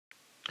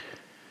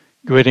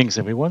Greetings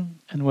everyone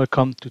and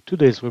welcome to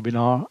today's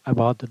webinar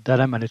about the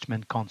Data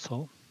Management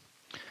Console.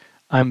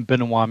 I'm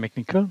Benoit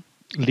McNichol,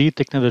 Lead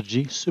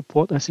Technology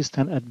Support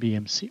Assistant at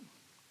BMC.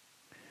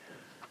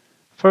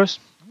 First,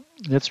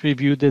 let's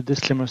review the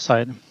disclaimer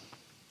side.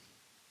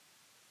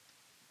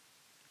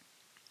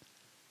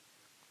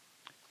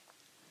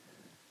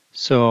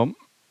 So,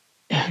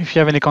 if you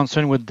have any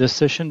concern with this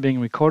session being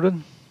recorded,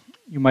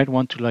 you might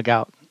want to log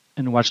out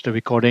and watch the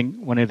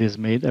recording when it is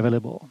made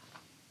available.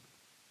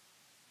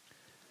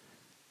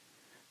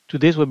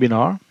 Today's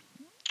webinar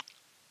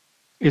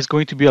is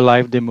going to be a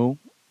live demo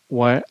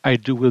where I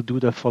will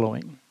do the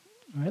following.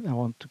 Right? I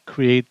want to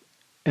create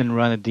and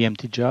run a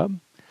DMT job.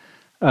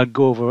 I'll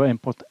go over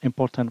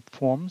important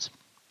forms,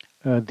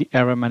 the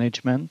error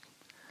management,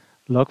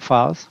 log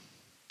files,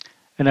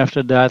 and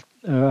after that,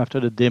 after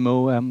the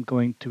demo, I'm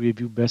going to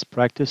review best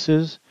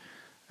practices,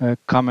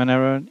 common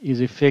error,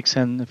 easy fix,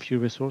 and a few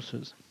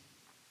resources.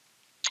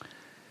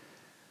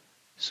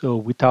 So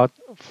without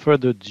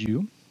further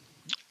ado,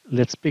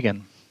 let's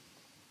begin.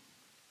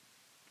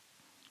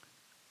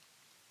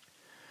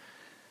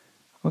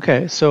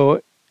 Okay,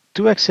 so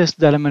to access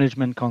Data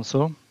Management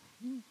Console,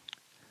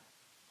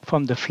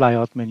 from the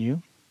flyout menu,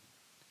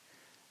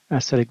 I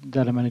select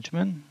Data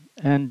Management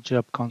and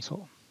Job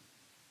Console.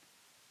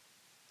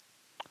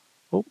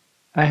 Oh,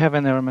 I have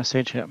an error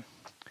message here.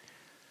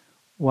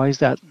 Why is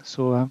that?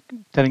 So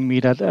telling me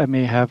that I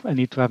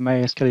need to have my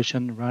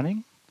escalation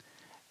running.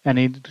 I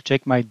need to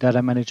check my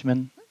data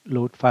management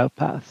load file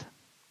path.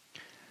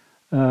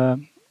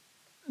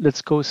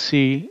 Let's go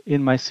see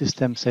in my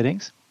system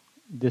settings.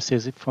 This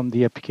is it from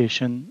the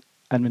application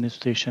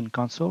administration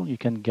console. You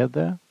can get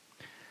there.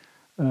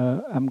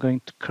 I'm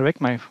going to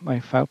correct my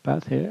file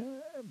path here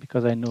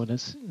because I know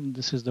this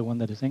is the one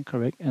that is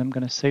incorrect, and I'm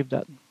going to save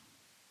that.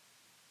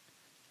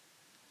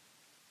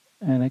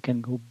 And I can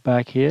go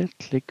back here,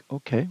 click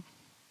OK,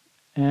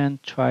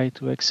 and try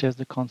to access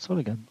the console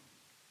again.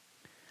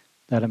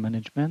 Data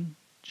management,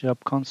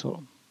 job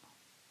console.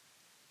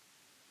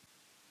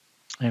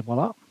 And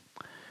voila,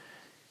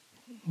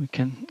 we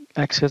can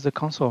access the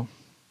console.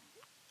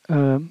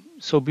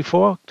 So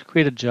before to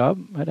create a job,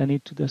 right, I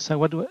need to decide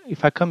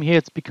if I come here,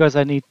 it's because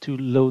I need to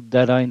load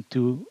data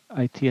into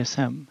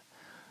ITSM.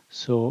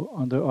 So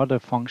under other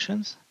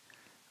functions,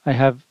 I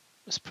have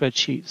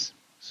spreadsheets.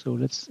 So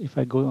if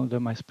I go under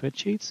my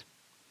spreadsheets,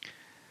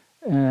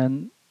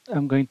 and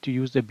I'm going to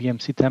use the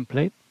BMC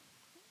template.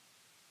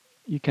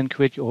 You can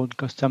create your own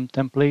custom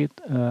template,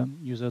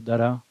 user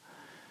data.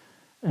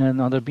 And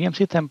under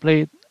BMC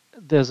template,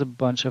 there's a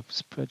bunch of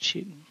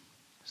spreadsheet.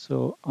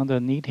 So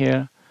underneath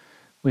here,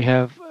 we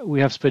have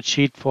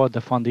spreadsheet for the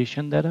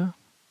foundation data,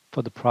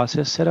 for the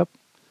process setup,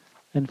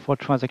 and for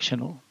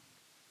transactional.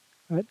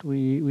 Right?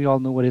 We all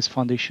know what is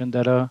foundation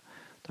data,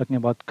 talking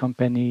about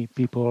company,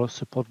 people,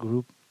 support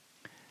group,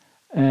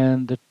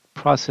 and the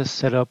process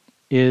setup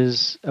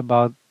is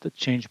about the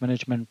change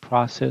management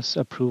process,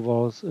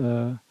 approvals,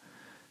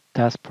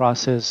 task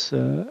process,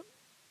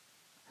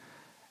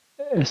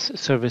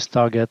 service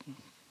target.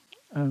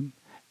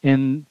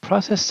 In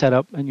process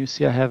setup, and you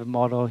see I have a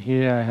model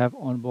here, I have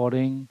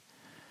onboarding.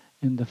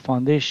 In the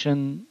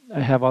foundation,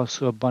 I have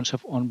also a bunch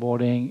of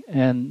onboarding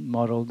and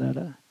model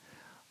data.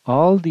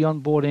 All the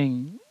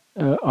onboarding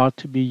are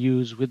to be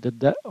used with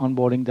the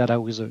onboarding data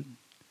wizard.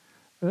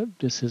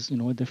 This is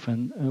a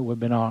different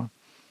webinar.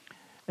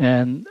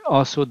 And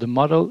also the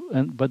model,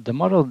 but the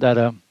model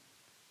data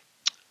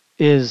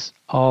is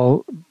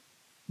all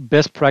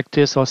best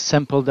practice or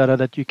sample data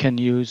that you can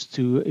use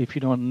to, if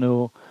you don't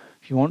know,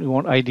 if you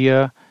want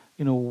idea,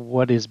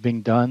 what is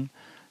being done,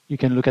 you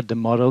can look at the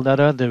model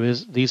data.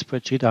 These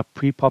spreadsheets are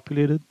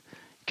pre-populated.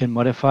 You can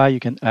modify, you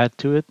can add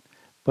to it,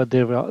 but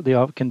they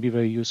can be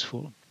very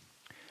useful.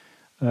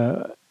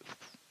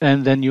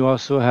 And then you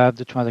also have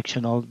the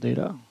transactional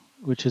data,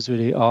 which is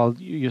really all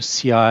your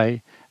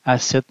CI,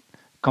 asset,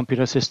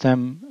 computer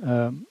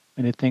system,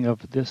 anything of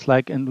this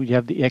like. And we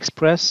have the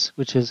Express,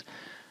 which is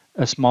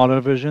a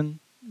smaller version,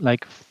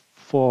 like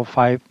 4,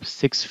 5,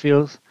 6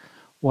 fields,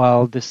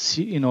 while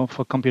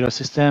for computer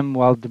system,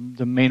 while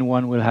the main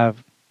one will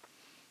have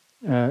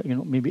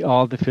maybe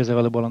all the fields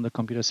available on the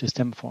computer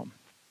system form.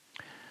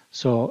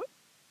 So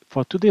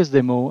for today's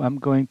demo, I'm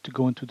going to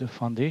go into the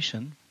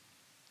foundation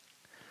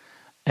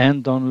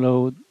and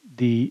download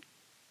the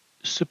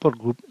support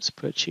group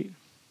spreadsheet.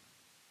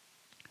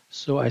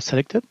 So I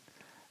select it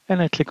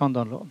and I click on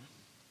download.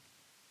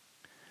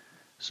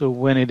 So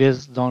when it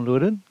is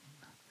downloaded,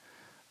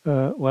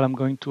 I'm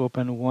going to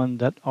open one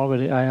that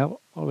I have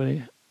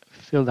already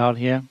filled out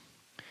here.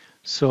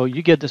 So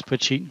you get the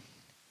spreadsheet,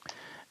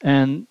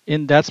 and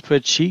in that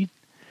spreadsheet,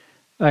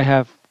 I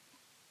have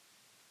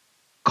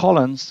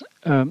columns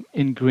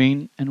in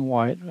green and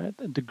white. Right?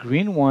 The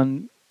green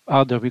one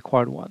are the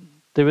required one.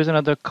 There is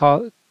another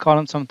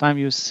column. Sometimes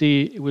you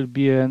see it will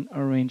be an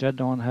orange. I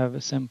don't have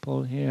a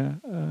sample here,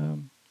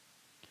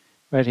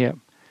 right here.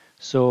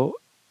 So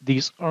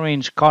these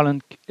orange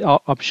columns are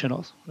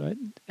optional, right?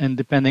 And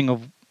depending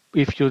of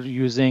if you're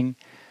using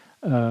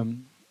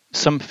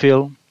some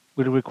fill,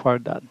 will require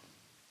that.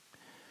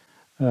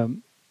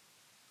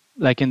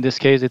 like in this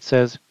case, it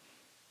says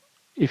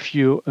if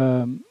you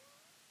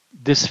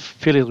this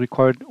field is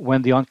required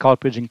when the on-call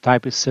paging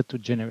type is set to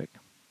generic,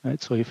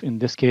 right? So if in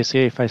this case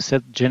here, if I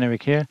set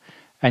generic here,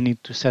 I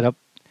need to set up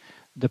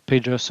the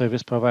pager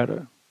service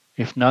provider.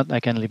 If not, I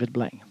can leave it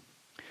blank.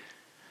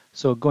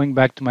 So going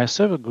back to my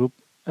server group,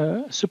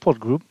 support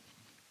group.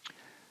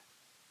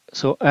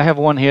 So I have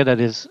one here that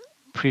is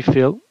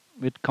pre-filled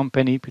with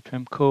company,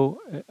 Pitwemco,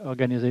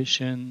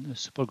 organization,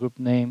 support group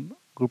name,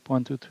 group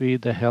 123,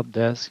 the help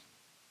desk,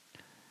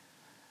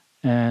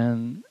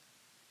 and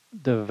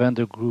the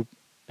vendor group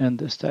and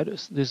the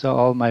status. These are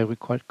all my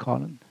required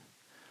columns.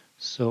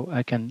 So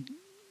I can,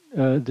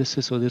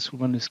 this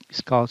one is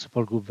called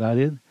support group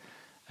valid.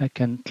 I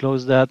can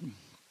close that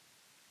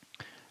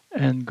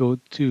and go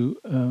to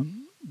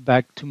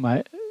back to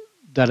my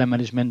data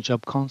management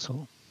job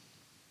console.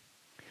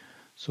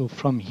 So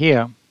from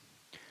here,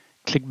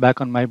 click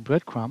back on my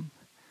breadcrumb,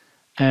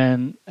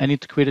 and I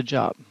need to create a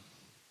job.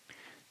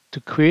 To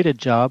create a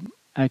job,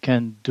 I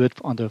can do it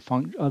under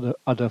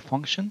other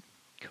function,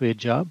 create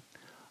job,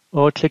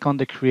 or click on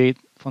the create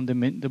from the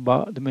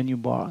menu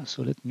bar.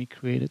 So let me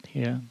create it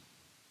here.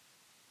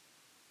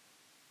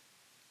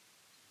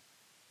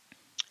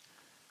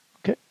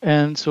 Okay,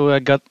 and so I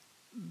got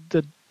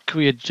the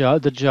create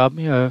job, the job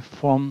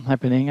form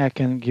happening. I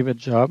can give a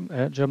job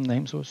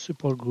name, so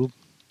support group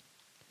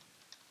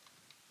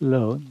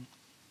load.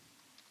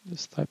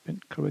 Let's type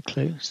in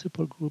correctly,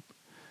 support group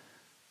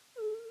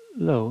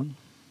load.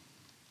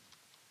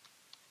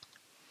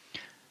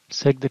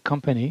 Select the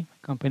company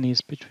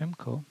is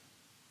Pitwemco,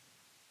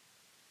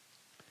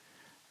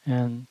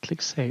 and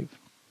click save.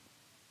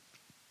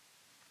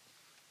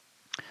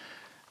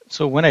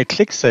 So when I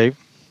click save,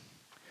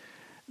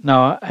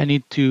 now I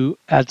need to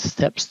add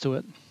steps to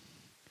it.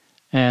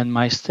 And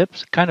my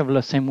steps, kind of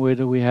the same way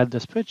that we had the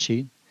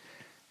spreadsheet,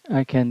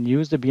 I can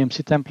use the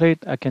BMC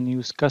template, I can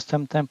use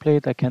custom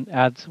template, I can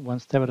add one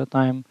step at a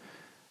time,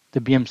 the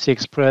BMC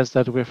Express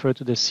that refer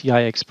to the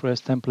CI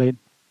Express template.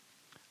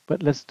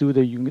 But let's do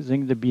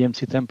using the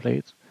BMC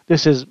template.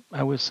 This is,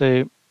 I would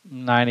say,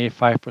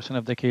 95%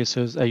 of the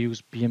cases I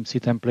use BMC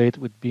template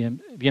with BMC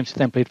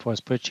template for a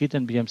spreadsheet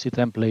and BMC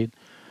template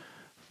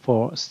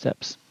for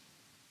steps.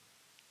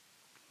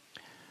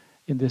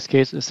 In this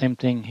case, the same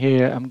thing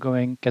here. I'm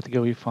going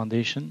category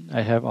foundation.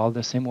 I have all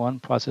the same one,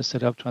 process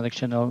setup,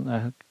 transactional.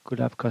 I could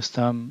have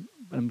custom,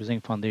 but I'm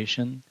using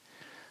foundation.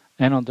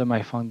 And under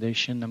my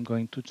foundation, I'm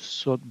going to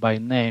sort by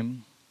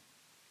name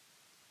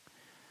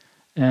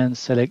and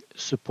select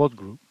support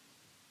group.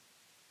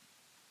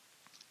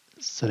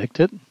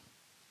 Selected.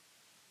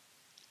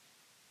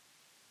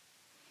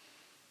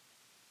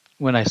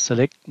 When I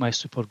select my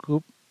support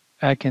group,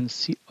 I can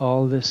see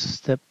all the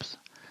steps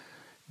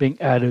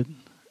being added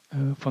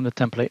from the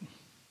template.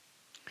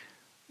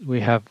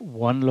 We have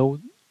one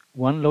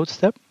load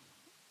step,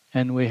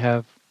 and we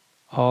have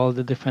all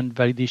the different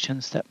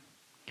validation steps.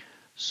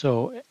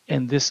 So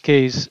in this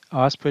case,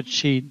 our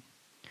spreadsheet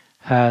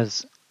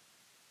has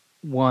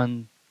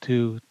 1,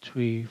 2,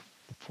 3,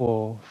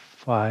 4,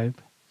 5,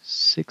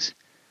 6,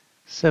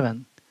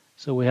 7.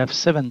 So we have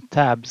 7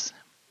 tabs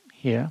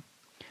here.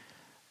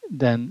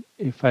 Then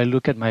if I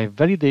look at my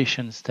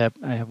validation step,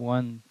 I have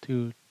 1,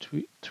 2,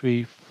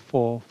 3,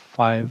 4,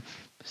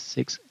 5,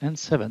 6, and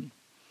 7.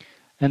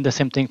 And the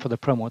same thing for the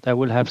promote. I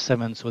will have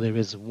 7. So there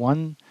is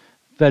one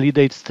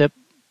validate step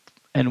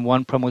and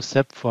one promote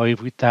step for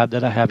every tab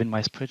that I have in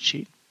my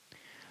spreadsheet.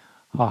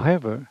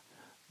 However,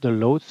 the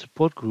load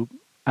support group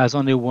has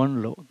only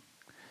one load,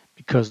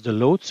 because the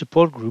load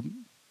support group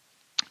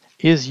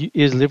is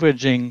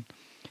leveraging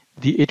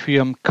the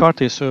Atrium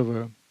Carte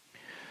server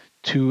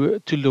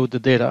to load the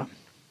data.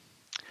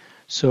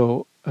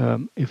 So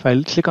if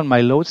I click on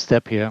my load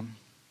step here,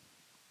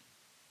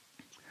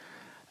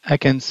 I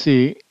can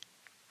see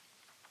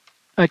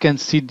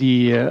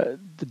the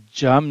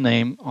job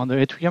name on the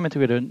Atrium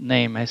integrator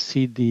name. I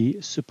see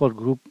the support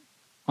group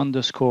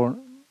underscore.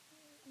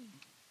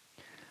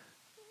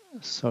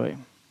 Sorry,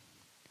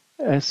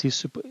 I see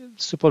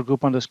support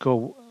group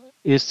underscore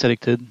is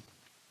selected,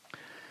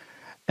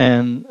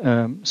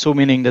 and so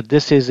meaning that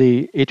this is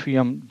a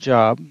Atrium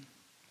job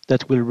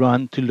that will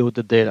run to load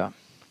the data.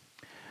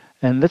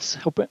 And let's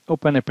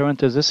open a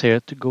parenthesis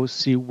here to go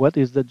see what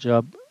is the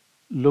job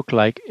look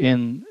like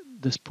in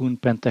the Spoon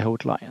Pentaho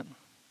client.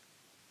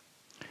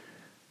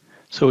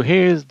 So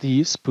here is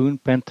the Spoon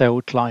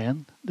Pentaho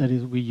client that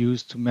is we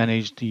use to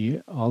manage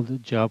all the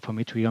job from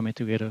Atrium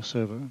integrator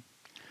server.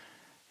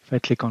 If I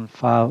click on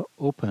File,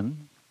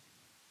 Open,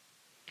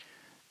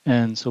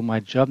 and so my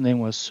job name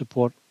was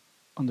support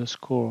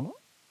underscore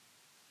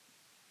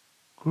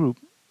group,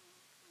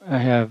 I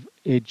have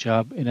a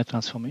job in a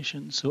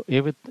transformation. So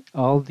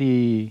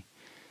everything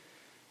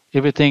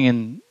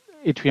in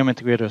Atrium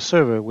integrator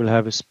server will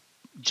have a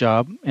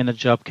job, and a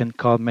job can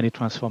call many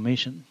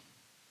transformation.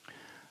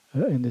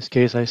 In this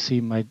case, I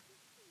see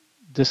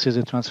this is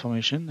a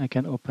transformation. I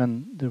can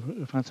open the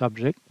reference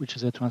object, which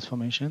is a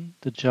transformation.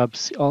 The job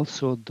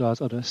also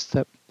does other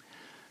step.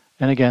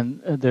 And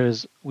again,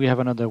 we have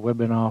another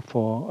webinar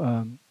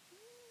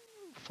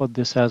for for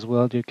this as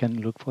well. You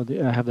can look for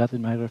I have that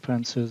in my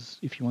references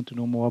if you want to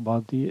know more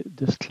about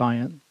this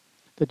client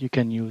that you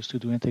can use to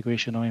do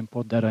integration or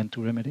import data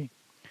into Remedy.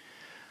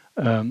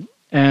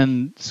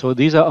 And so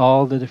these are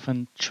all the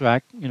different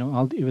track,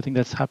 everything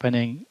that's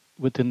happening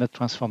within the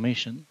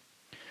transformation.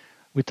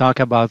 We talk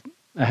about,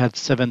 I had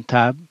 7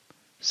 tab,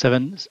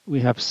 we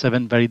have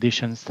 7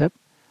 validation step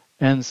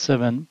and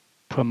 7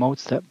 promote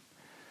step.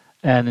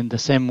 And in the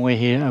same way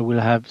here, I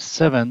will have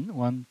 7,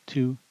 1,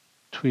 2,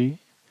 3,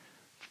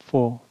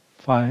 4,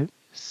 5,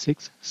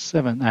 6,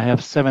 7. I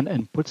have 7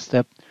 input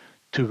step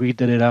to read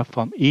the data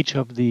from each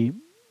of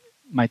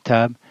my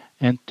tab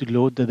and to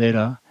load the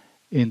data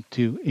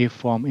into a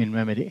form in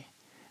Remedy.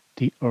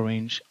 The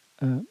orange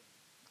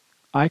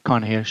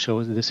icon here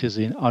shows this is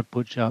an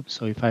output job.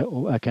 So if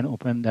I can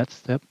open that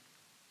step,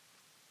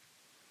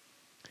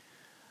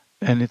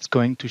 and it's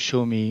going to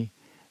show me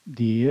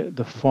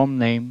the form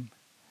name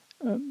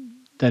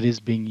that is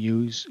being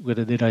used, where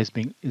the data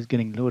is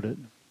getting loaded.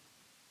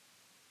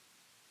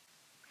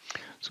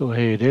 So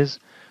here it is.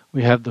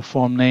 We have the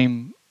form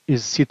name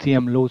is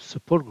CTM load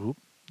support group.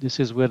 This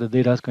is where the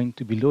data is going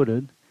to be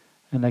loaded,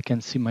 and I can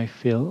see my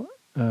field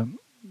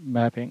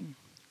mapping.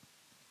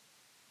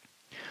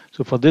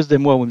 So for this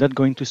demo, I'm not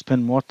going to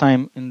spend more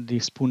time in the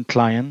Spoon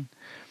client.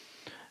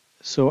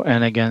 So,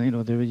 and again,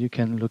 there you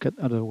can look at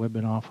other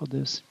webinar for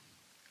this.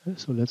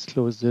 So let's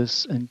close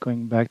this and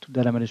going back to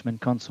data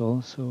management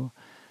console. So,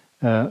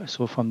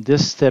 so from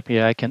this step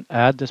here, I can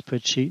add the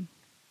spreadsheet.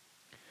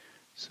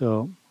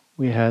 So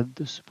we had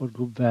the support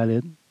group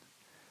valid.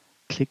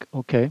 Click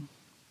OK.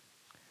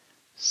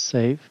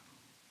 Save.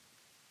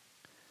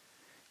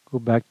 Go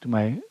back to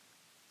my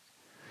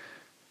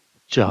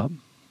job.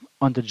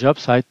 On the job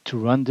side, to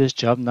run this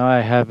job, now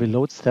I have a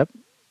load step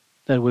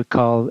that we'll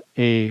call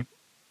a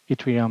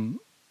Ethereum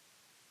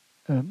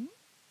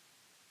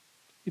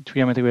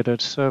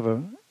integrated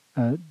server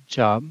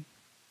job.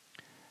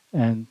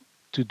 And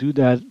to do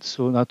that,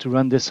 so now to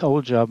run this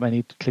whole job, I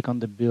need to click on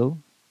the build,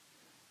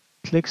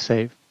 click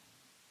save,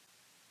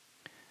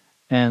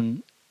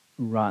 and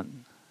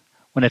run.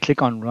 When I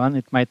click on run,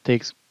 it might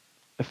take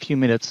a few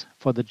minutes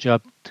for the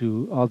job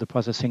all the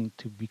processing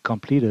to be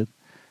completed,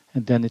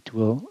 and then it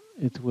will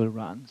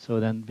run. So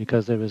then,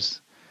 because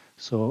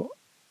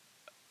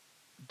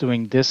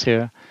doing this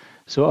here,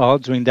 so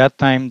during that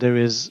time there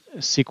is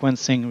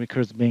sequencing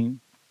records being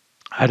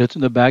added to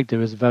the back.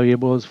 There is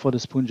variables for the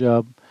Spoon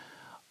job.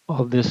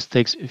 All this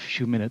takes a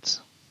few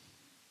minutes.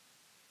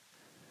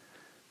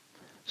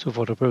 So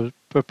for the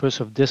purpose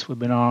of this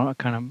webinar, I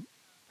kind of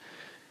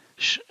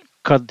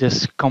cut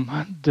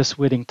this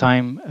waiting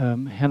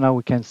time. Here now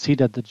we can see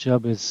that the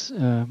job is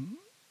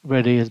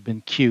ready, has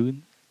been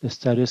queued. The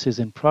status is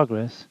in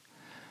progress.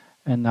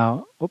 And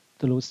now,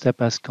 the load step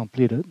has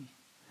completed.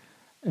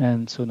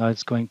 And so now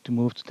it's going to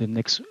move to the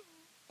next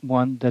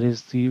one, that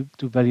is to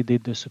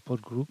validate the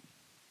support group.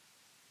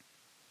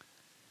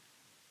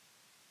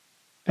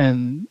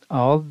 And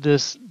all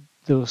those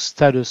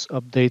status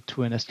update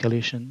to an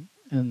escalation.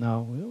 And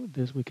now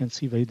we can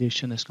see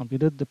validation is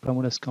completed, the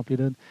promote is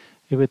completed,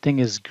 everything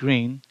is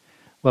green.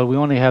 Well, we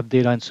only have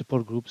data in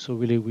support group, so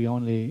really we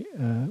only,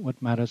 what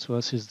matters to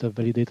us is the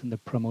validate and the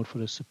promote for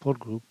the support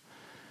group.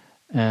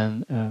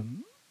 And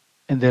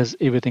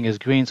everything is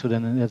green, so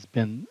then it has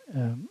been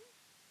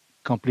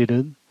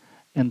completed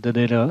and the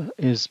data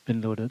has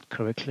been loaded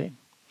correctly.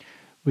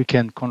 We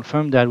can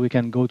confirm that. We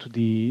can go to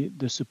the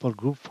support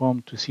group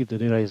form to see if the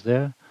data is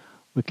there.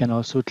 We can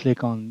also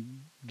click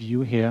on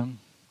view here,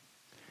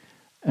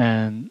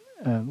 and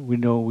we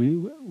know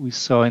we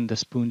saw in the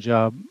Spoon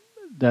job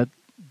that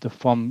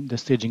the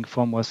staging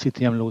form was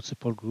CTM load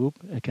support group.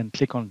 I can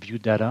click on view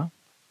data,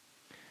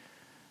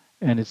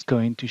 and it's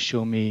going to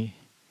show me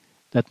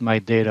that my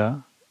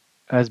data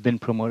has been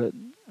promoted.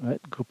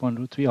 Right? Group 1,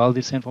 group 3, all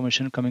this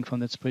information coming from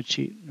that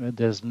spreadsheet. Right?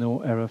 There's no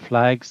error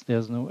flags.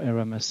 There's no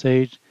error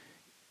message.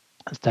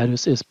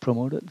 Status is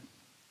promoted.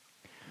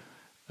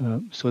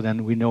 So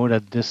then we know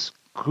that this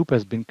group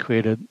has been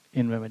created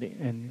in Remedy,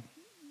 and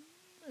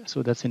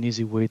so that's an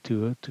easy way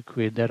to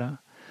create data.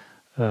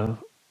 The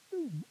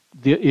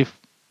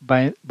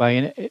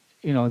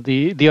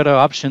other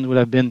option would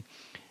have been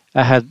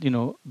I had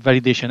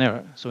validation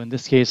error. So in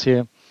this case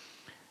here,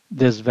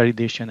 there's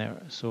validation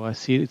error. So I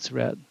see it's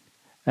red.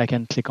 I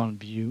can click on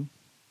view.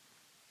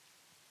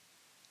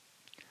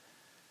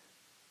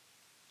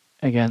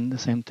 Again, the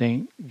same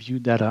thing, view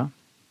data.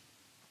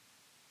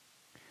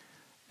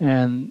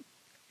 And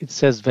it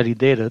says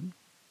validated.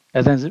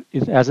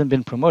 It hasn't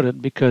been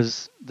promoted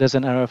because there's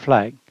an error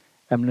flag.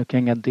 I'm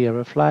looking at the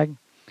error flag.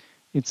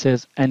 It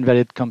says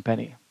invalid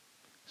company.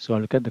 So I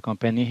look at the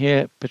company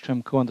here,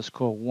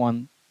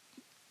 Petramco_1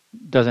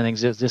 doesn't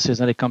exist. This is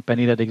not a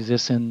company that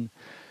exists in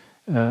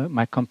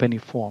my company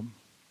form.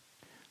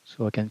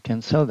 So I can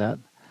cancel that.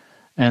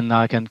 And now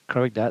I can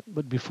correct that.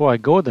 But before I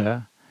go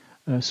there,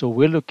 so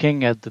we're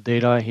looking at the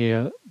data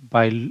here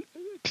by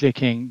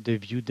clicking the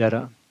view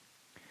data.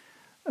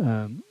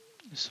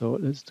 So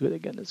let's do it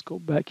again. Let's go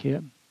back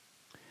here.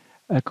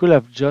 I could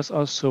have just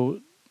also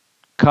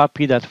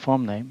copied that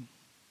form name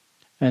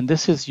And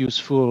this is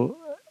useful,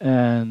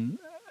 and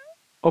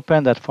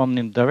open that form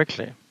name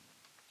directly.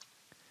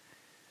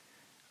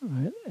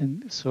 Right?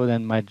 And so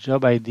then my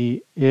job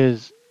ID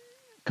is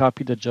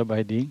copy the job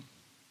ID.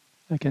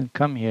 I can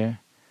come here,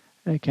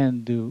 I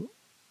can do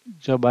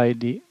job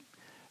ID.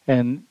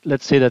 And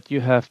let's say that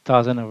you have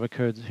thousands of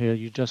records here.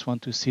 You just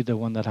want to see the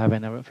one that have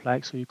an error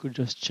flag. So you could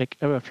just check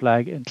error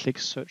flag and click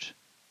search.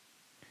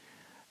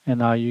 And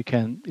now you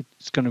can,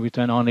 it's going to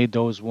return only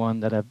those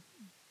ones that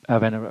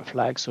have an error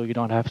flag. So you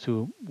don't have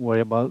to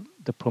worry about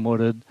the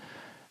promoted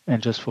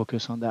and just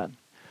focus on that.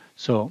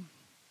 So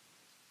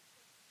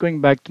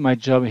going back to my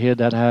job here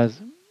that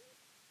has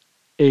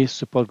a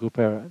support group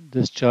error.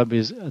 This job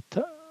is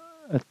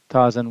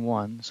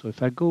 1001. So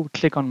if I go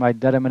click on my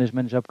data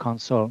management job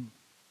console,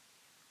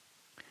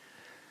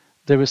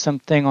 there is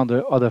something on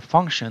the other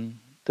function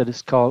that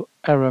is called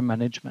error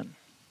management.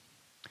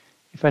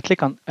 If I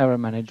click on error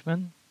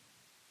management,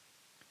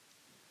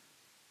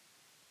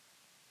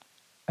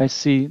 I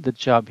see the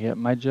job here.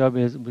 My job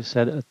is, we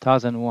said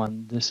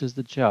 1001. This is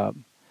the job.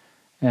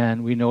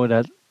 And we know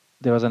that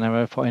there was an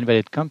error for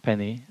invalid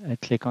company. I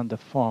click on the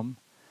form.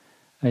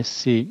 I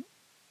see,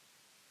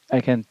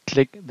 I can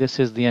click, this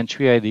is the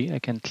entry ID. I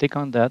can click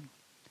on that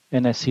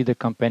and I see the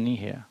company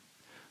here.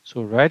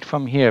 So right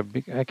from here,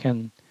 I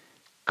can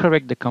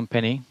correct the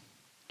company.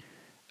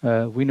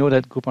 We know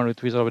that group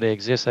 103 already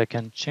exists. I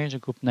can change the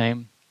group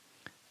name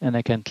and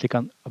I can click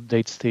on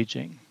update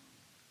staging.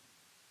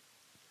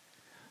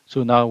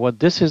 So now what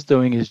this is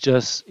doing is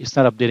just, it's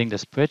not updating the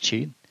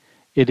spreadsheet.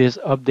 It is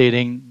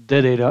updating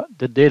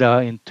the data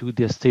into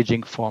the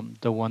staging form,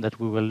 the one that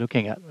we were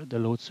looking at, the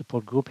load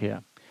support group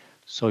here.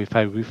 So if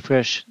I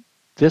refresh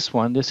this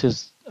one, this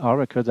is our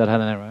record that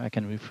had an error. I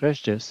can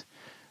refresh this.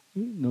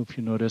 If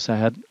you notice, I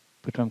had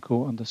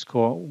Petramco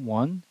underscore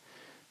 1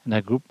 and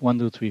I group 1,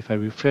 2, 3. If I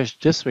refresh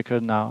this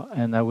record now,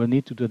 and I will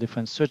need to do a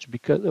different search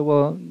because,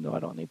 well, no, I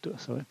don't need to,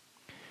 sorry.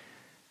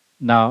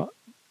 Now,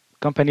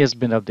 company has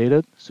been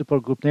updated,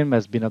 support group name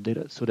has been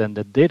updated. So then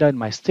the data in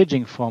my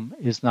staging form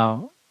is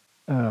now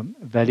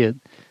valid.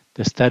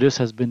 The status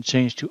has been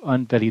changed to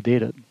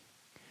unvalidated.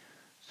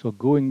 So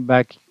going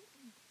back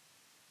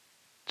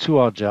to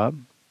our job,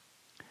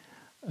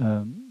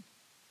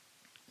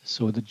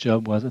 so the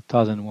job was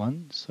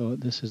 1001. So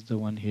this is the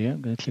one here.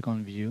 I'm going to click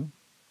on view.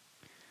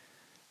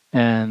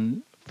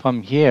 And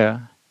from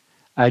here,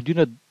 I do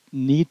not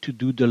need to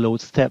do the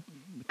load step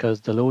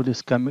because the load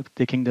is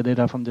taking the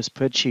data from the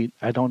spreadsheet.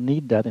 I don't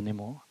need that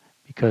anymore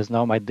because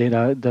now my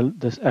data,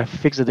 I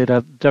fix the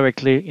data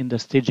directly in the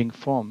staging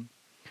form.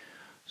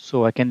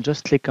 So I can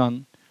just click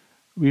on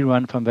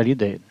rerun from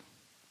validate.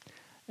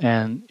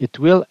 And it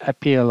will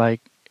appear like,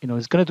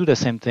 it's going to do the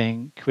same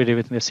thing, create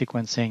everything, the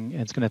sequencing,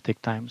 and it's going to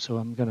take time. So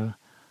I'm going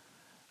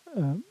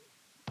to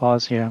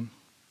pause here.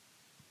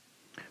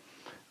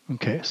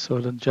 Okay, so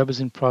the job is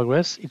in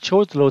progress. It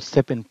shows the load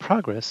step in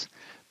progress,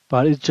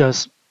 but it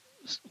just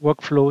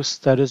workflow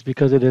status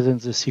because it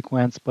isn't the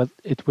sequence, but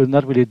it will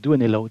not really do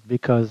any load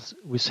because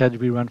we said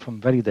we run from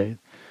validate.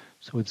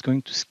 So it's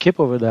going to skip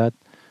over that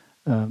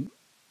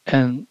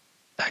and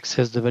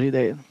access the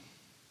validate.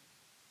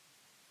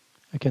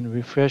 I can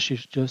refresh it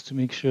just to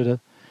make sure that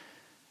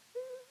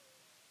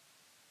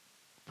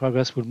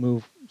progress will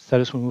move,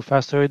 status will move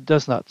faster. It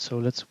does not. So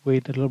let's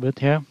wait a little bit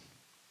here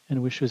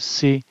and we should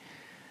see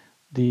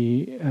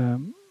the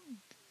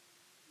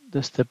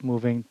step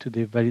moving to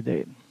the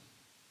validate.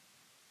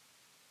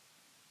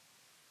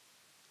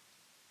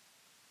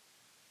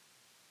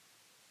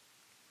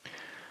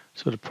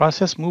 So the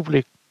process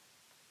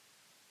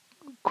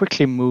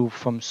quickly moved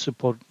from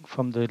support,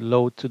 from the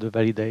load to the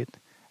validate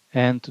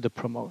and to the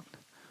promote.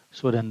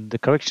 So then the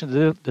correction,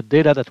 the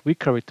data that we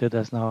corrected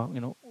has now,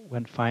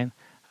 went fine.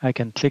 I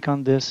can click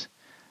on this,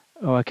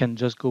 or I can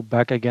just go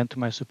back again to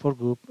my support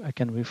group. I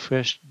can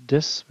refresh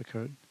this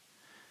record.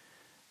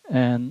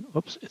 And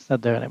oops, it's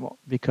not there anymore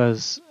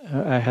because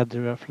I had the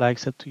error flag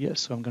set to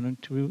yes. So I'm going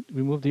to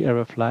remove the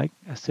error flag.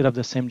 I still have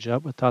the same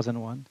job,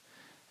 1001,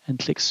 and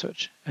click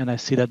search. And I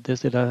see that this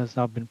data has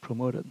now been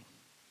promoted.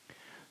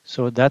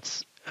 So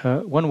that's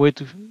one way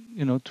to,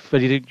 to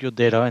validate your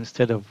data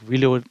instead of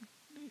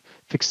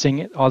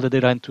fixing all the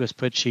data into a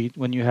spreadsheet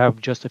when you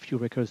have just a few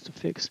records to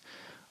fix.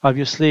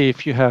 Obviously,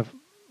 if you have,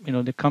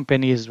 the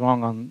company is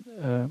wrong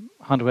on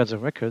hundreds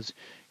of records,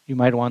 you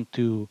might want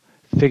to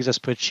fix a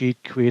spreadsheet,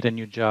 create a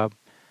new job,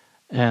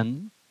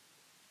 and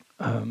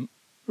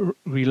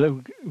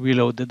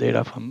reload the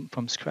data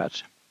from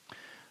scratch.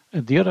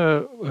 The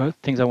other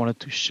things I wanted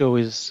to show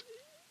is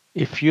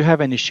if you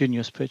have an issue in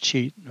your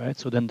spreadsheet, right?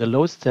 So then the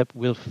load step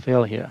will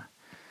fail here.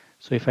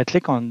 So if I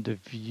click on the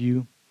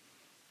view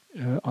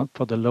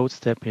for the load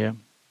step here,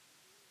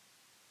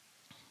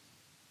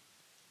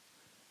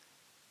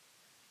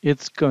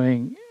 it's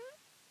going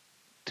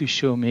to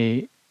show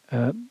me,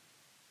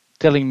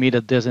 telling me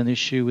that there's an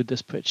issue with the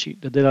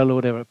spreadsheet, the data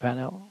load error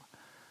panel,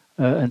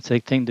 and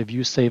selecting the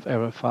view save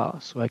error file.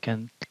 So I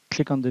can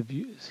click on the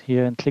views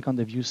here and click on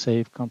the view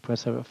save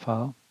compress error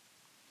file.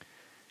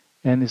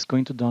 And it's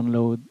going to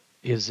download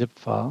a zip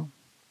file.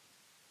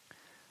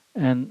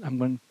 And I'm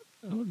going to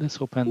Let's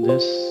open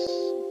this.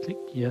 Click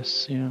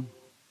yes here.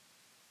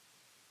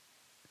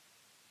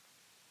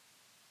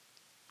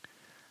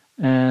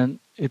 And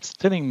it's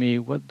telling me,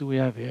 what do we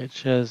have here? It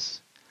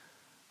says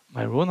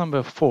my row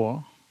number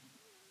 4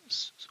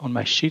 on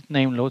my sheet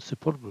name load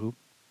support group.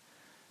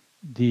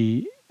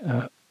 The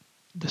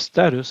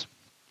status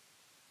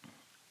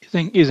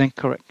is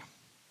incorrect.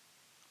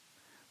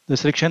 The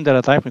selection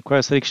data type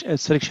requires a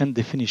selection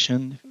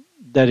definition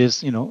that is,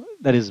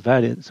 that is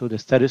valid. So the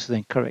status is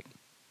incorrect.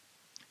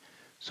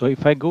 So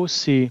if I go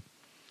see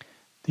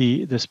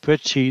the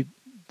spreadsheet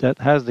that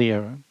has the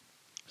error,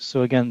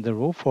 so again, the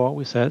row 4,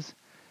 we says,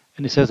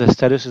 and it says the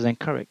status is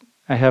incorrect.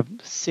 I have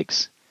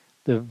 6.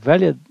 The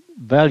valid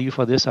value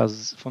for this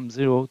is from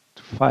 0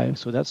 to 5.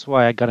 So that's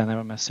why I got an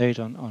error message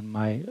on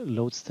my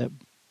load step.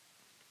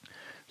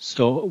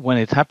 So when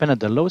it happened at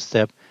the load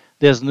step,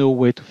 there's no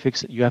way to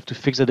fix it. You have to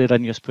fix the data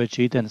in your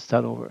spreadsheet and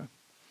start over.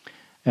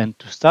 And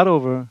to start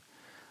over,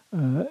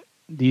 the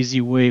easy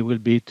way will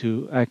be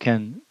I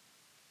can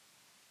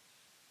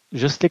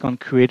just click on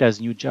create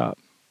as new job.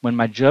 When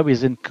my job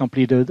isn't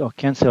completed or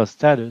cancel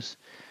status,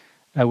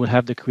 I will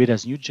have the create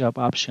as new job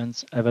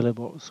options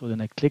available. So then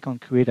I click on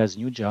create as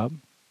new job.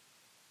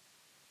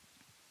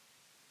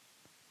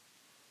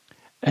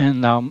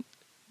 And now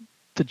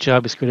the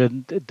job is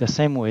created the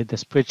same way. The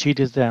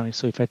spreadsheet is there.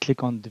 So if I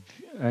click on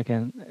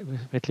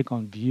if I click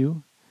on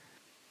view,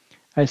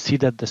 I see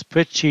that the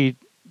spreadsheet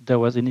that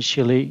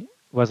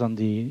was on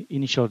the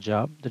initial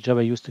job, the job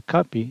I used to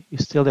copy,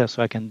 is still there.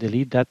 So I can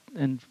delete that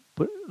and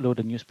load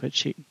a new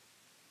spreadsheet.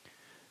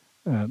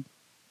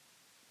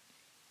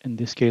 In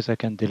this case, I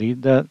can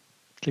delete that,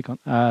 click on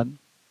add,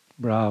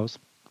 browse,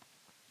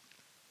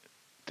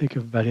 take a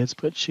valid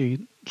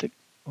spreadsheet, click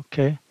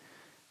OK,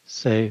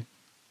 save,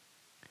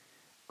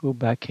 go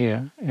back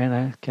here, and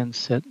I can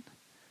set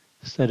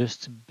status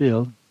to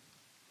build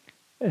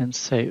and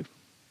save.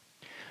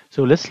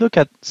 So let's look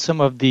at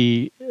some of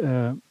the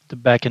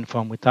backend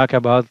form. We talk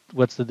about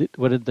what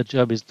the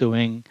job is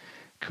doing,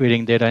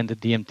 creating data in the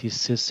DMT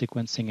sys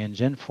sequencing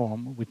engine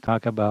form. We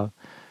talk about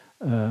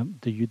the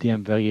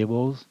UDM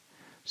variables.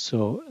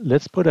 So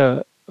let's put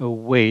a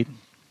wait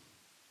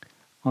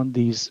on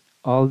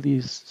all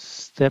these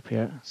steps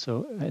here.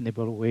 So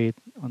enable wait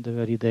on the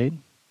validate.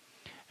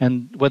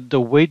 And what the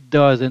wait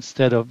does,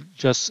 instead of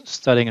just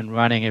starting and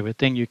running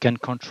everything, you can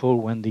control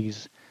when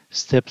these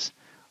steps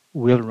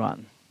will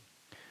run.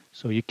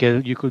 So you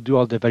could do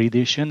all the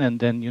validation, and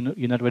then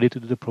you're not ready to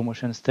do the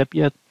promotion step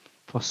yet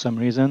for some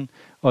reason,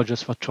 or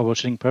just for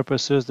troubleshooting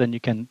purposes. Then you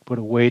can put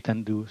a wait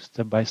and do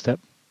step by step.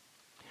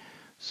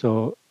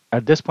 So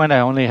at this point, I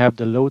only have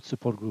the load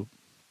support group.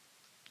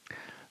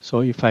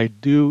 So if I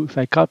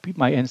copy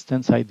my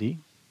instance ID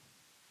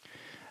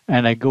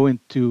and I go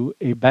into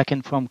a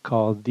backend form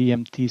called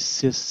DMT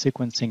sys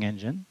sequencing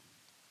engine,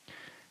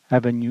 I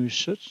have a new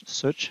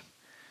search,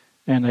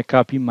 and I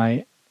copy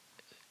my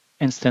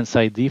instance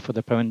ID for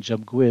the parent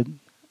job grid,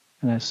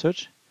 and I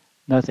search,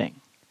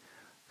 nothing.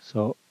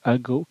 So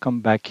I'll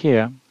come back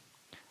here,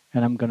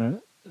 and I'm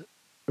gonna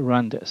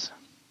run this.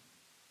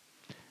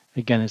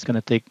 Again, it's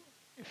gonna take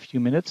a few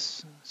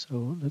minutes,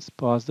 so let's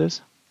pause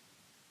this.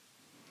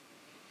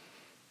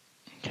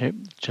 Okay,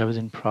 job is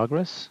in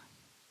progress.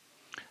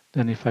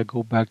 Then if I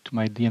go back to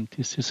my DMT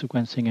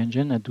sequencing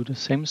engine, I do the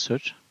same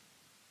search.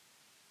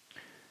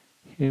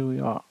 Here we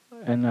are,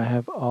 and I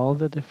have all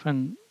the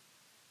different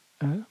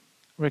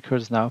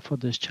records now for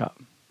this job.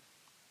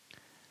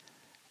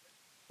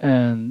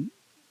 And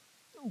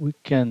we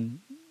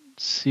can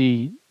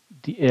see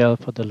the L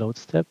for the load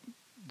step,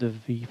 the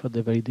V for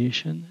the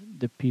validation,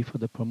 the P for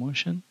the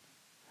promotion,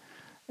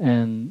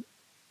 and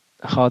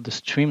how the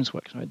streams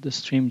work, right? The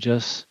stream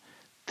just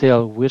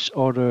tell which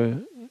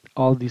order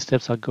all these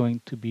steps are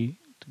going to be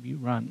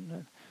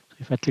run. So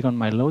if I click on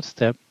my load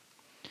step,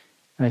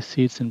 I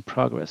see it's in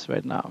progress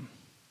right now.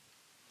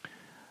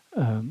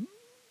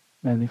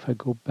 And if I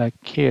go back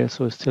here,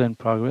 so it's still in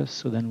progress.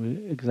 So then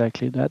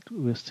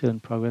we're still in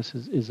progress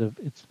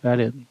it's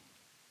valid.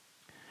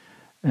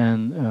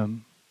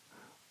 And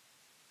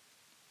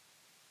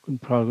in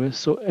progress.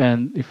 So,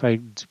 and if I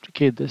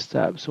duplicate this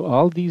tab, so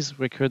all these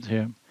records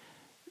here,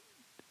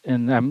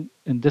 and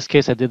in this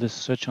case, I did a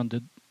search on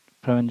the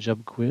parent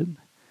job grid.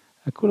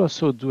 I could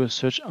also do a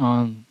search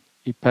on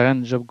a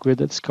parent job grid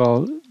that's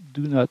called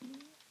do not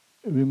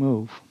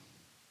remove.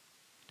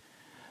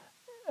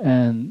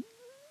 And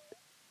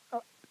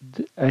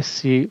I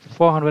see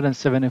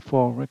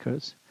 474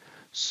 records.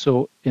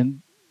 So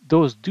in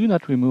those do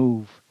not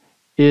remove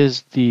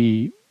is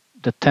the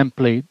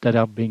template that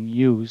are being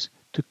used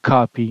to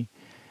copy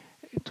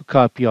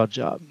our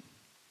job.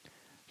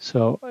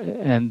 So,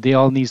 and they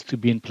all needs to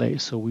be in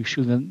place. So we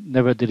should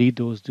never delete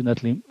those do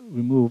not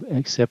remove,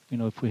 except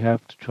if we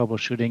have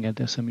troubleshooting and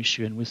there's some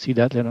issue, and we'll see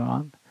that later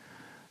on.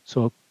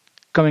 So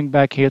coming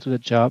back here to the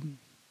job,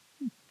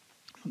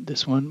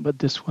 this one,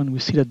 we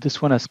see that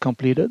this one has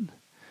completed.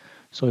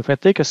 So if I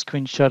take a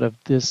screenshot of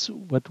this,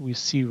 what we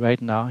see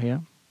right now here,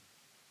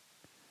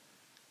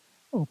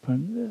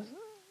 open this,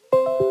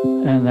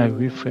 and I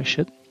refresh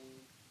it,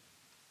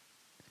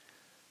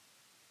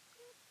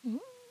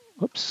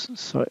 Oops,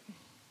 sorry.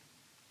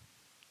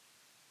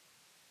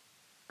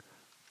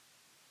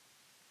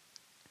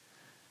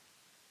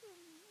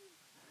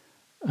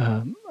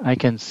 I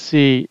can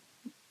see,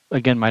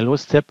 again, my load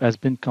step has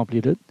been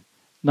completed.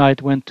 Now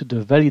it went to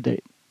the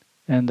validate,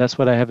 and that's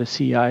what I have a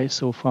CI.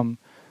 So from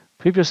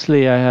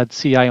previously, I had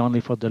CI only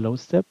for the load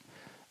step,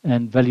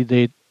 and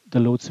validate the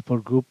load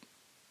support group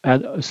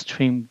add a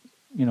stream,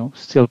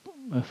 still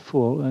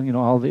full,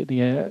 all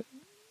the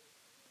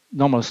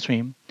normal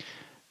stream.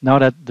 Now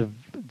that the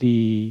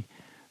the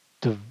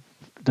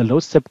the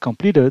load step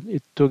completed,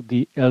 it took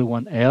the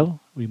L1L,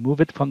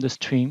 removed it from the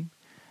stream,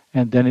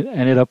 and then it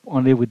ended up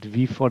only with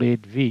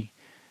V48V.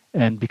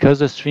 And because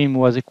the stream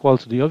was equal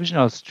to the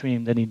original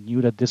stream, then it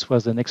knew that this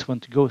was the next one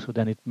to go. So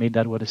then it made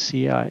that with a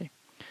CI.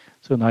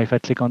 So now if I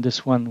click on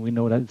this one, we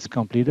know that it's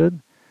completed.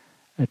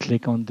 I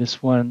click on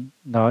this one,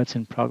 now it's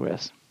in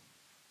progress.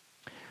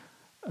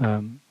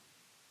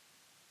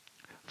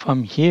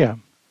 From here,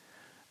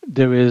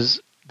 there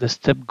is the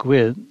step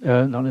grid.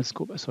 Now let's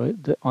go back. Sorry,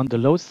 on the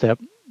load step,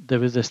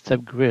 there is a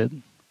step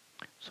grid.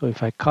 So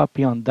if I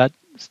copy on that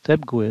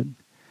step grid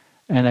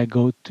and I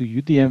go to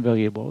UDM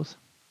variables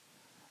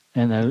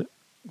and I'll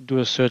do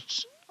a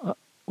search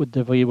with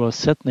the variable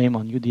set name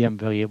on UDM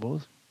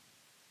variables,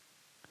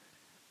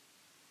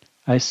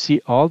 I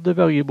see all the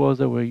variables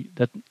that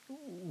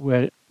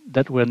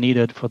were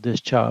needed for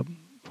this job,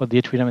 for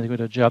the H3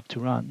 integrator job to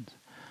run.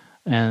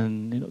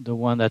 And the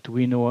one that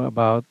we know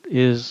about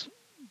is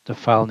the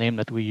file name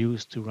that we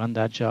use to run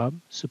that job,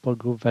 support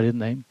group valid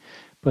name.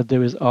 But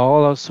there is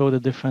also the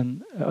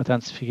different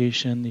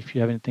authentication, if you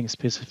have anything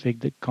specific,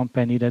 the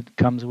company that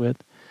comes with,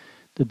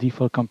 the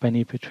default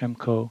company,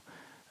 Petremco,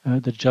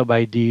 the job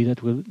ID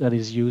that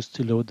is used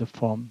to load the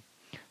form.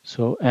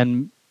 So,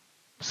 and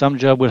some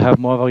job will have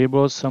more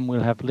variables, some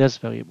will have less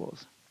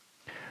variables.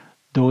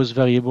 Those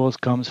variables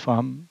comes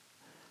from,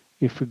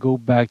 if we go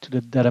back to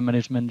the data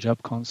management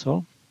job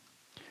console,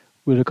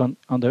 we look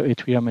under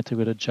H3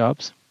 integrated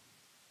jobs.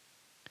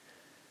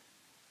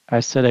 I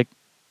select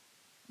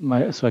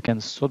so I can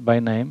sort by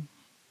name.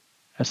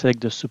 I select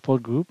the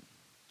support group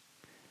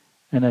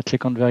and I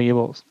click on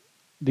variables.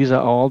 These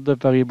are all the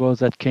variables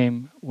that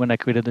came when I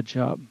created the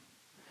job.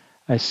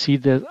 I see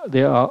that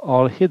they are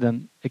all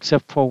hidden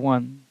except for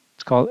one.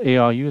 It's called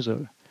AR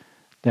user.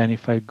 Then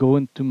if I go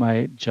into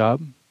my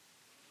job,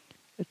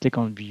 I click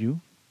on view.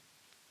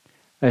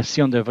 I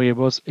see on the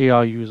variables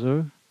AR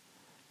user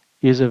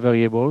is a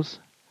variables,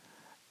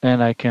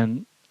 and I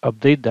can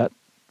update that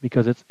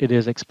because it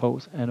is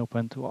exposed and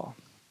open to all.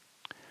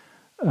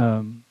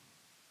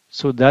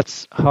 So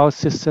that's how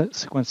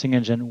sequencing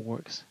engine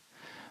works.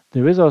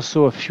 There is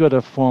also a few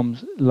other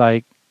forms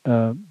like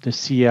the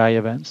CI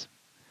events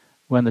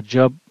when the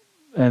job,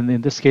 and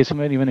in this case,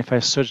 even if I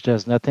search,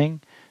 there's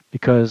nothing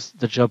because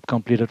the job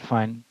completed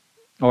fine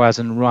or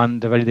hasn't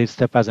run, the validate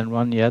step hasn't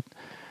run yet.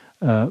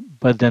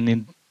 But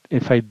then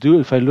if I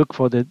look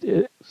for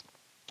the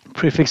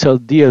prefix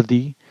of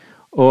DLD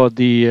or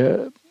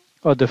the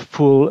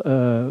full,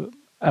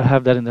 I'll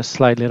have that in the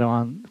slide later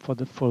on for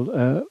the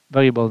full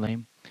variable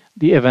name,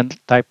 the event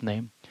type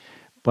name.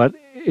 But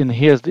in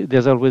here,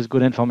 there's always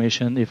good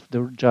information. If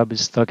the job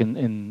is stuck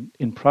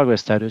in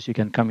progress status, you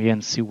can come here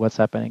and see what's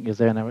happening. Is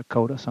there an error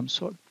code of some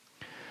sort?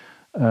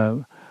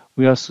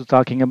 We're also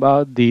talking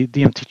about the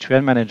DMT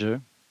thread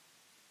manager.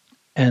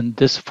 And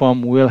this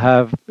form will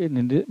have,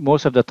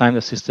 most of the time,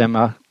 the system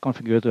are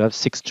configured to have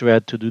 6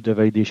 threads to do the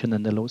validation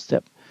and the load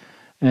step.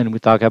 And we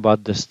talk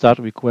about the start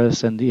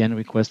request and the end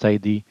request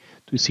ID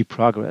to see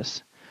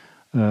progress.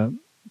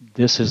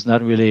 This is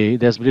not really,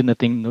 there's really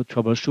nothing, no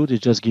troubleshoot.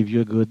 It just gives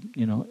you a good,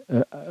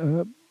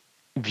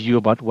 view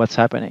about what's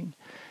happening.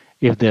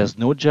 If there's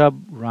no job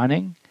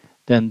running,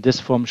 then this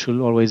form should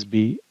always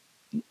be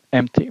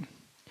empty.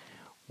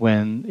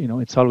 When,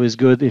 it's always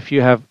good if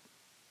you have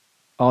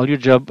all your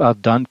jobs are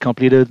done,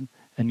 completed,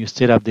 and you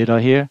still have data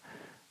here,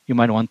 you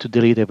might want to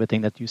delete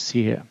everything that you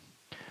see here.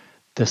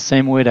 The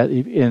same way that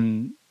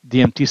in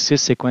DMT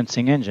sys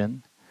sequencing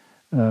engine,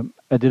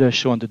 I did a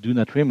show on the do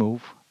not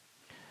remove,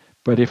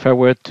 but if I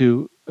were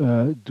to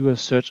do a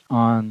search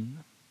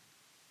on,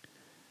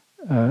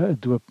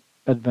 do an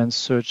advanced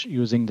search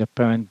using the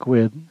parent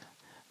grid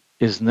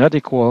is not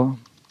equal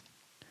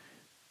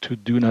to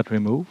do not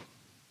remove,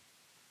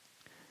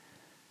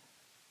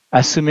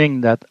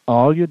 assuming that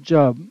all your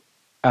job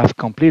have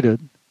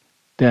completed,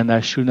 then I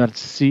should not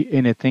see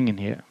anything in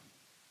here.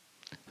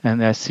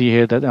 And I see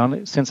here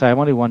that since I have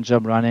only one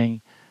job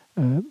running,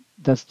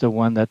 that's the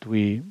one that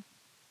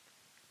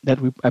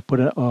I put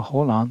a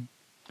hold on.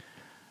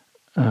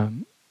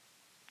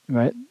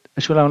 Right? I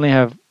should only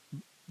have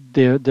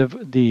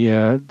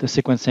the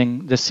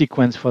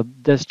sequence for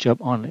this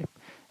job only.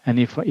 And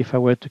if I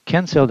were to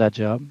cancel that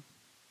job,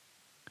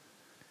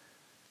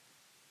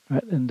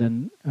 right, and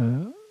then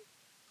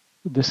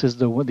these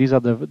are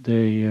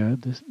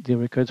the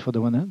records for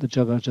the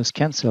job I just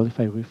canceled. If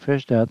I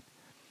refresh that,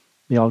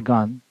 they're all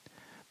gone.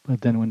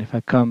 But then if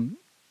I come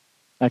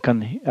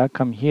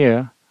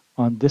here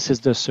on, this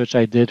is the search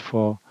I did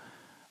for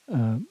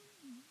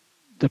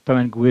the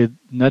parent grid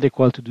not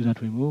equal to do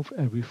not remove,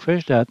 I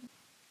refresh that,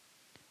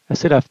 I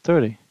still have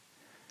 30.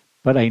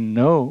 But I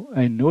know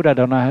that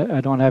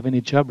I don't have any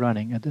job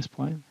running at this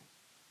point.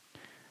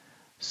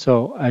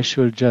 So I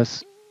should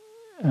just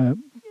I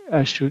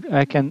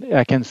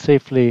can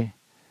safely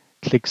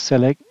click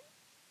select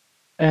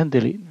and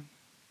delete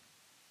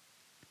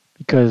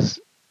because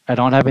I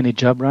don't have any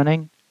job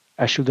running.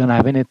 I shouldn't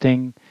have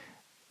anything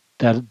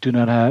that do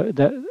not have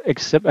that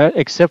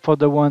except for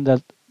the one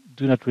that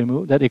do not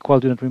remove, that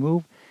equal do not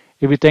remove.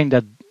 Everything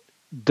that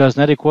does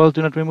not equal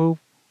do not remove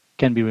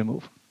can be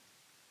removed.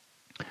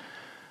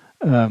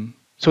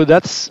 So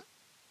that's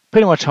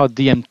pretty much how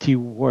DMT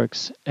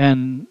works.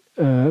 And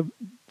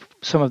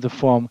some of the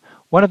form.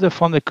 One of the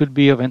form that could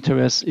be of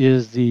interest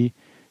is the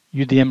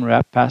UDM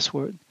wrap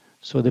password.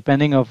 So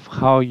depending of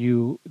how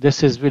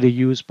this is really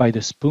used by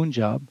the spoon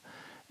job,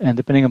 and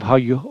depending on how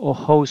you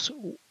host,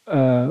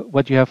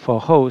 what you have for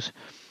host,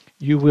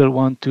 you will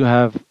want to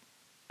have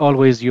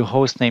always your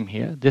host name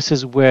here. This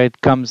is where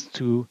it comes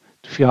to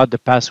figure out the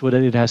password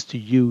that it has to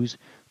use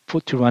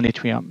to run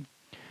Ethereum.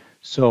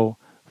 So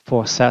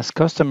for SaaS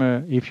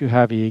customer, if you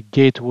have a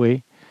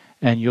gateway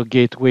and your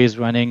gateway is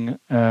running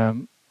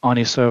on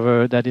a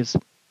server that is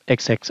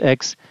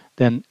XXX,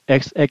 then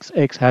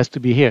XXX has to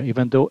be here.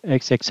 Even though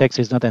XXX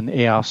is not an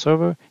AR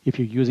server, if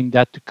you're using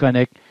that to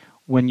connect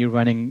when you're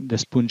running the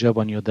spoon job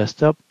on your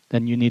desktop,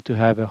 then you need to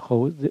have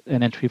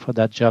an entry for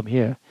that job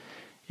here.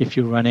 If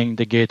you're running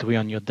the gateway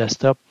on your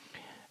desktop,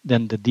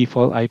 then the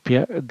default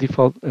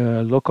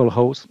local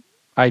host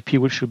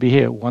IP should be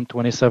here.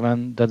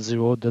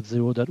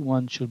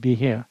 127.0.0.1 should be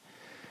here.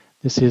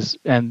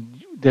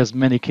 And there's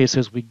many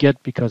cases we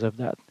get because of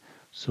that.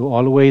 So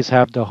always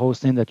have the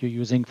host name that you're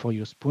using for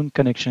your spoon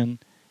connection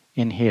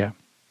in here.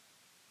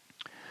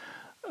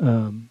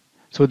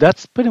 So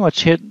that's pretty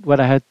much it, what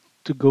I had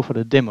to go for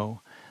the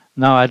demo.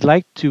 Now I'd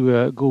like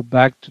to go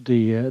back to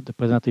the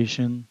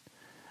presentation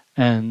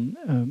and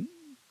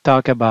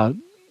talk about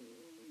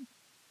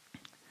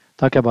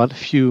a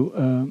few,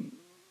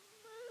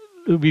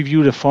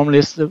 review the form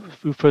list that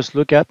we first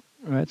look at,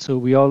 right? So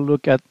we all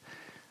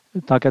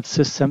talk at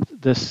system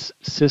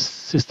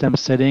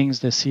settings,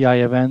 the CI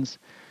events.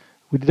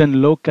 We didn't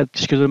look at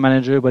schedule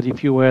manager, but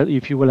if you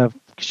will have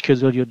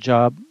scheduled your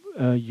job,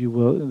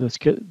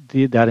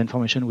 that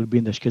information will be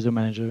in the schedule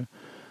manager.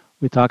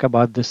 We talk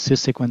about the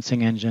sys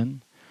sequencing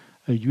engine.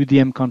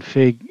 UDM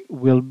config,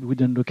 we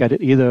didn't look at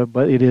it either,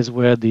 but it is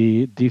where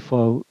the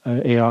default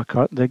AR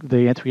card, the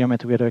Ethereum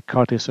integrator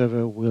Carte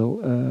server will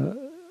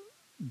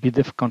be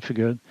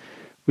configured.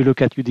 We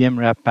look at UDM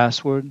wrap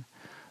password.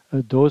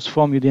 Those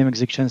form UDM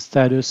execution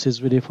status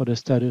is really for the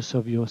status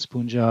of your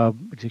spoon job.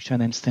 Execution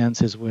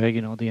instance is where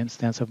the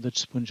instance of the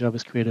spoon job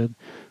is created.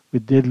 We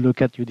did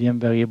look at UDM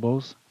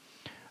variables.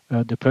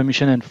 The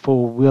permission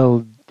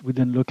info we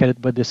didn't look at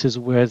it, but this is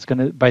where it's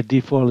gonna by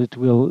default it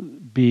will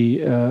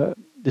be.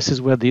 This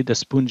is where the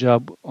spoon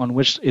job on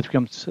which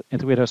Ethereum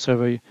integrator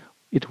server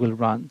it will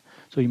run.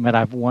 So you might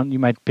have one. You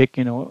might pick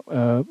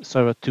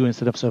server 2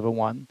 instead of server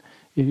 1.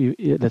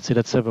 Let's say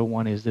that server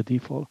 1 is the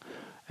default.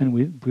 And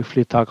we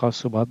briefly talk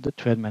also about the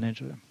thread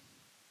manager.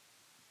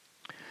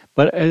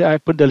 But I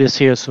put the list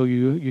here so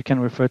you can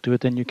refer to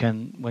it, and you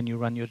can, when you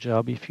run your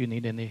job, if you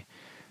need any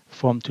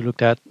form to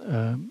look at,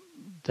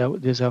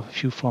 there's a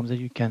few forms that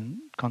you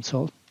can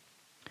consult.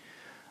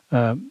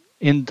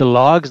 In the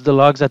logs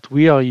that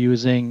we are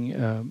using,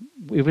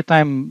 every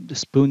time the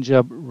spoon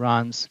job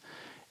runs,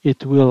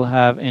 it will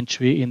have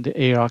entry in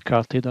the AR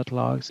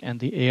Carte.logs, and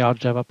the AR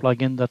Java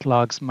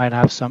plugin.logs might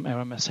have some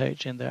error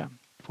message in there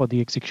for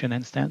the execution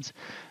instance.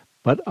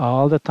 But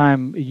all the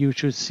time you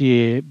should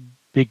see a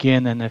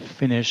begin and a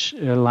finish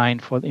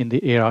line in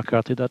the AR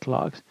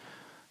Carte.logs.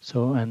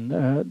 So, and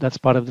that's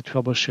part of the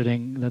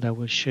troubleshooting that I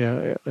will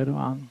share later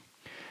on.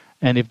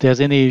 And if there's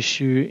any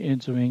issue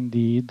during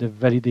the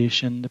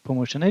validation, the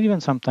promotion, and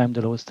even sometimes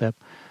the load step,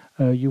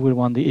 you will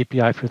want the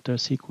API filter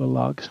SQL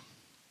logs.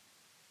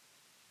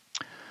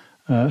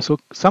 So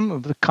some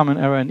of the common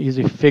error and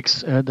easy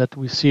fix that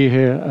we see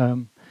here,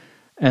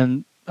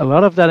 and a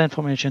lot of that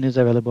information is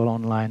available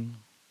online.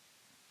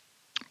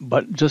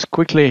 But just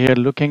quickly here,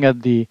 looking at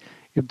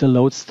if the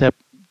load step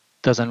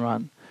doesn't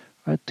run,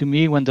 right? To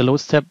me, when the load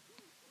step,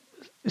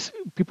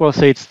 people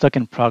say it's stuck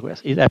in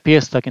progress. It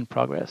appears stuck in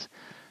progress,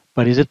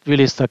 but is it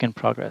really stuck in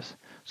progress?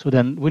 So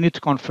then we need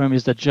to confirm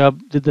did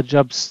the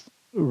jobs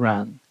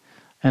run?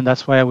 And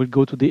that's why I will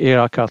go to the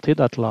AR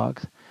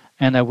Carte.logs,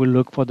 and I will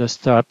look for the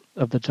start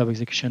of the job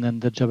execution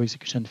and the job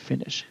execution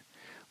finish.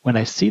 When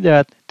I see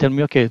that, tell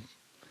me, okay,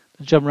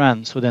 the job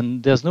ran. So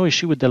then there's no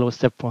issue with the load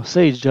step per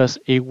se. It's just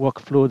a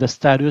workflow. The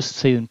status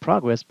says in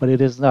progress, but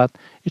it is not.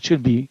 It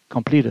should be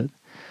completed.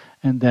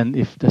 And then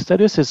if the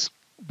status has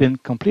been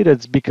completed,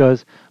 it's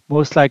because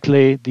most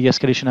likely the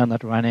escalation are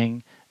not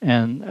running.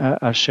 And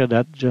I'll share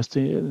that just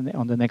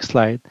on the next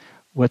slide,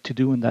 what to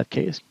do in that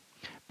case.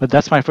 But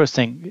that's my first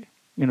thing,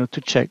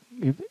 to check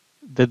if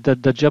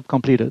the job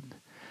completed.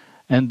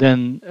 And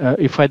then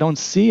if I don't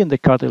see in the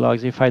Carte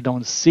logs, if I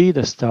don't see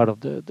the start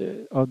of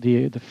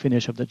the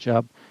finish of the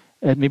job,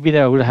 maybe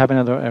I will have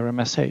another error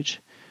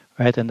message.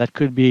 right? And that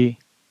could be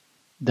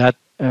that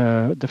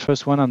the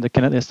first one on the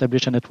cannot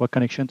establish a network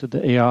connection to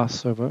the AR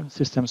server,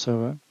 system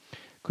server,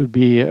 could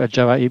be a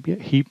Java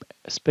heap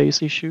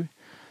space issue.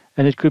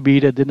 And it could be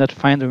that did not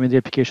find the media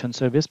application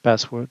service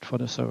password for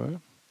the server.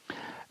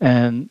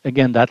 And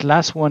again, that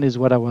last one is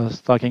what I was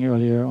talking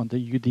earlier on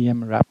the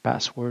UDM wrap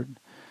password,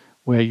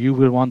 where you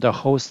will want the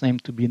host name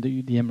to be in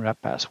the UDM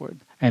wrap password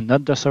and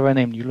not the server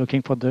name. You're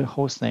looking for the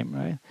host name,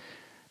 right?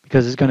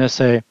 Because it's going to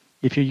say,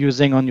 if you're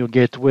using on your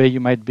gateway, you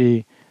might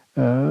be,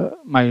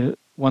 my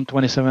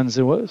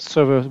 127.0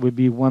 server will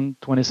be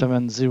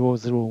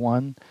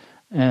 127.0.0.1,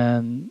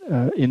 and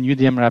in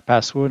UDM wrap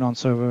password on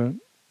server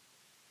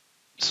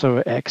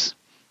X,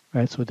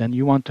 right? So then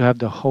you want to have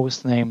the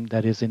host name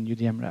that is in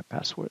UDM wrap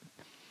password.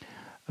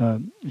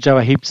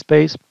 Java heap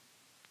space,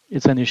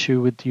 it's an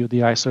issue with the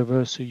UDI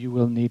server, so you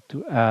will need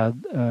to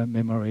add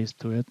memories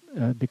to it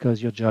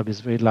because your job is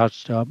a very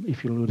large job.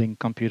 If you're loading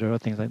computer or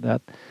things like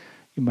that,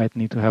 you might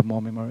need to have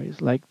more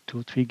memories, like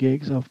 2-3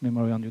 gigs of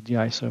memory on your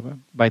DI server.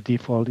 By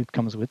default, it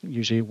comes with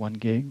usually 1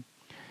 gig.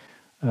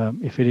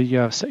 If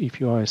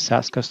you are a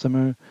SaaS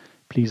customer,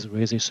 please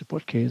raise a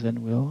support case and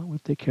we'll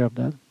take care of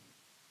that.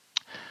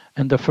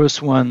 And the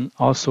first one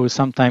also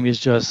sometimes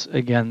is just,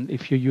 again,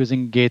 if you're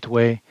using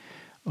gateway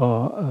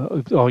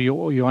or you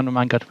want to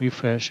mangat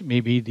refresh,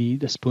 maybe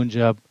the spoon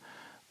job,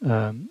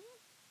 the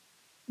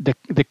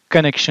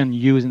connection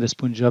used in the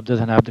spoon job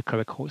doesn't have the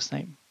correct host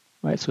name,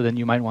 right? So then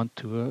you might want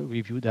to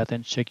review that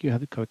and check you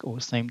have the correct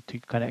host name to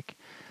connect.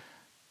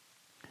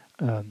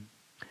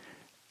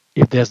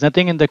 If there's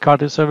nothing in the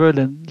Carter server,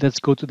 then let's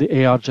go to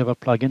the AR Java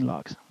plugin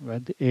logs,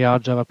 right? The AR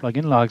Java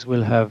plugin logs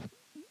will have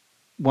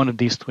one of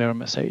these two error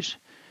messages.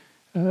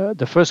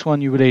 The first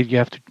one, you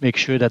have to make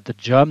sure that the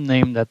job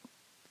name that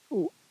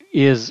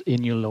is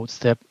in your load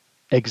step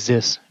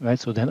exists, right?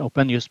 So then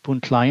open your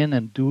Spoon client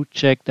and do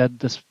check that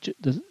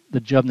the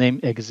job name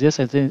exists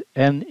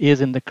and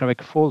is in the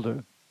correct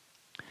folder.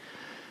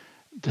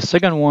 The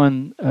second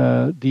one,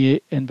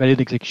 the invalid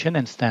execution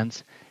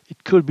instance,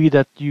 it could be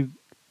that you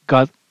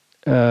got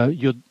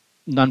your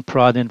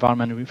non-prod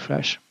environment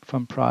refresh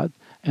from prod,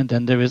 and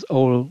then there is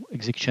all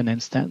execution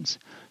instance.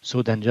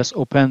 So then just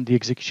open the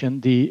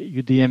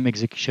UDM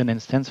execution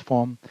instance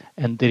form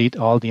and delete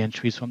all the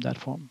entries from that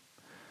form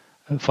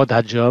for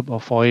that job or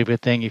for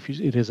everything. If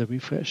it is a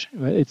refresh,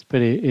 right? It's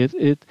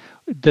pretty.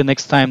 The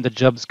next time the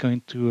job is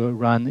going to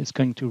run, it's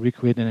going to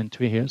recreate an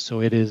entry here,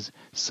 so it is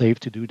safe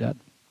to do that.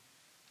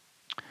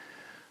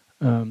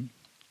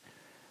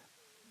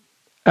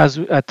 As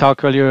I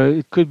talked earlier,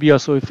 it could be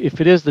also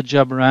if it is the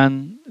job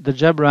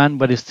ran,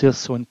 but it's still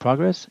so in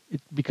progress,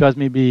 because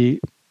maybe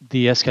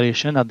the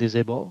escalation are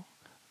disabled,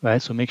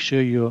 right? So make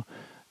sure your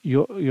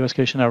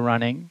escalation are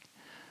running.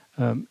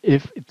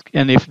 If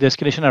the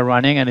escalation are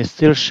running and it's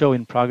still show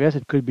in progress,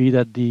 it could be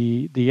that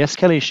the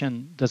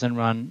escalation doesn't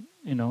run,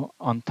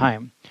 on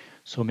time.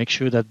 So make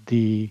sure that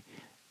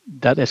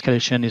that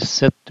escalation is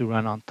set to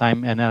run on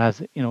time, and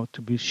as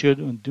to be sure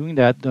when doing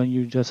that, then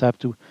you just have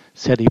to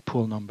set a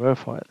pull number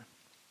for it.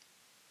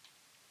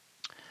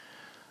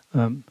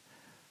 And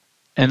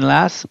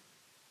last,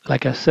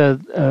 like I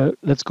said,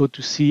 let's go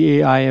to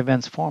CAI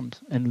events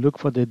forms and look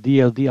for the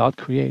DLD out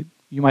create.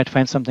 You might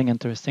find something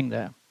interesting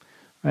there,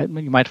 right?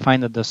 You might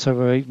find that the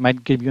server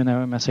might give you an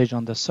error message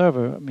on the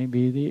server,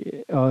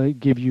 maybe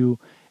give you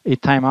a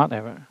timeout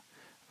error,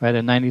 right?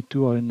 A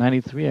 92 or a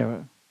 93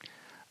 error.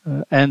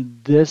 And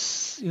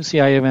this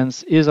CAI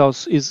events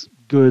is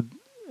good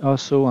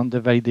also on the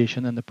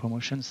validation and the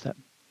promotion step.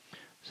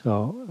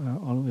 So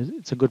always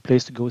it's a good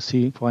place to go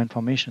see for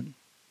information.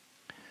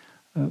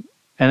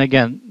 And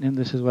again, and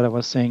this is what I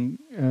was saying,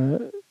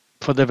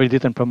 for the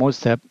validate and promote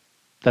step,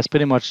 that's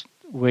pretty much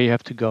where you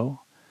have to go.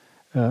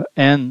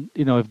 And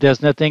if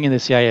there's nothing in the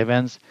CI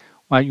events,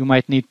 well, you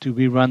might need to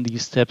rerun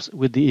these steps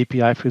with the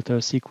API filter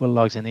SQL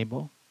logs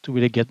enable to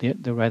really get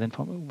the right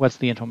information. What's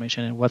the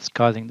information and what's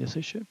causing this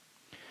issue?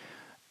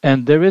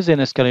 And there is an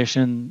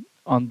escalation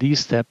on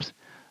these steps.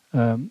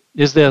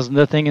 If there's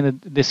nothing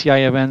in the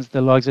CI events,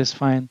 the logs is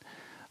fine.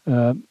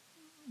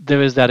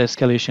 There is that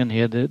escalation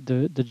here,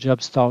 the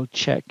job stall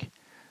check.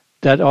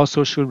 That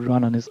also should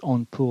run on its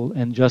own pool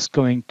and just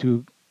going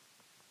to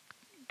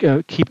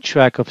keep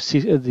track of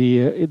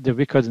the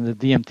records in the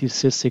DMT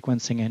sys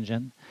sequencing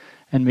engine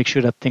and make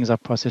sure that things are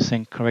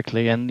processing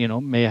correctly, and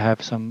may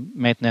have some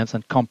maintenance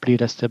and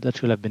complete a step that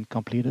should have been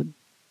completed.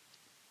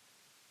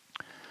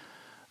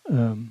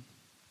 And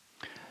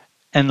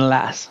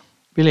last,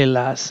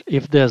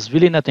 if there's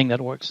really nothing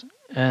that works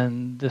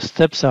and the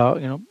steps are,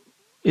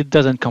 it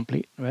doesn't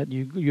complete, right?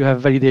 You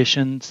have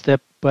validation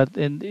step, but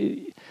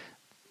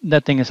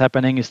nothing is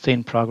happening, it's still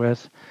in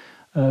progress.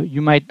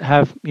 You might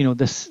have,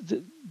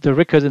 the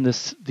records in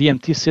this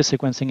DMT sys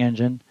sequencing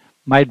engine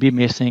might be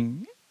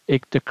missing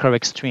the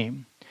correct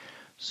stream.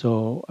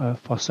 So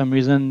for some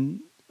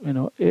reason,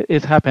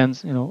 it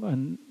happens,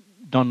 and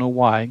don't know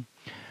why.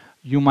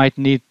 You might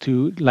need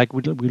to, like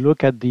we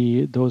look at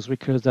those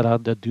records that are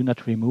the do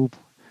not remove,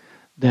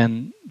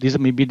 then this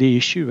may be the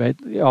issue, right?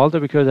 All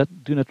the records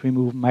that do not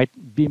remove might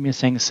be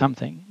missing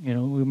something.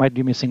 We might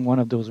be missing one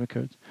of those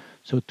records.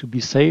 So to be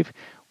safe,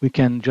 we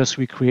can just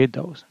recreate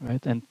those,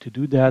 right? And to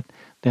do that,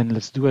 then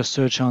let's do a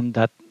search on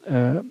that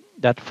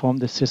form,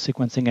 the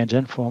sys-sequencing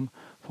engine form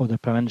for the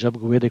parent job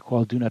GUID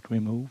equal do not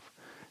remove.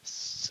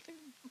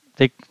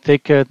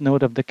 Take a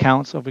note of the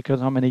counts of because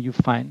how many you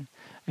find,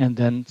 and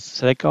then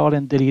select all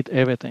and delete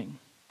everything.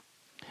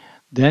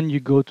 Then you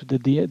go to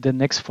the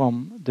next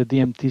form, the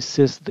DMT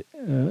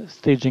sys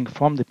staging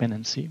form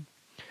dependency,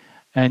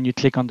 and you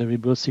click on the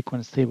rebuild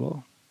sequence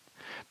table.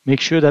 Make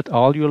sure that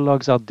all your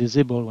logs are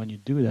disabled when you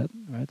do that,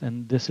 right?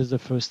 And this is the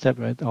first step,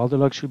 right? All the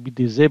logs should be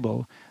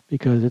disabled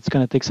because it's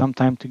going to take some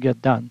time to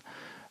get done.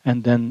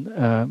 And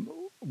then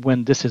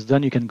when this is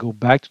done, you can go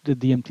back to the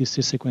DMT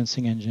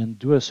sequencing engine,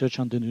 do a search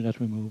on the do not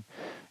remove.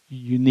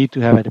 You need to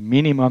have at a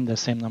minimum the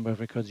same number of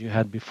records you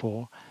had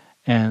before,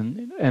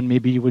 and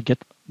maybe you would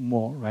get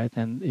more, right?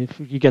 And if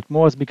you get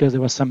more, it's because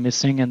there was some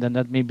missing, and then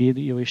that may be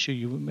your issue.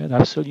 You might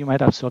have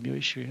solved your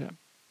issue here.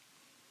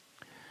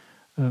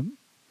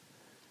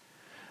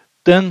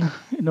 Then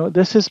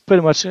this is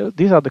pretty much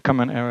these are the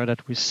common error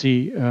that we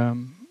see.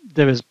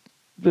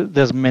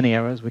 There's many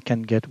errors we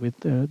can get with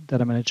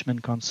data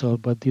management console,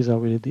 but these are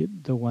really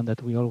the one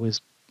that we always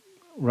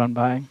run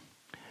by.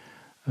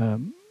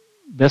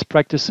 Best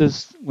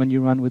practices when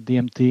you run with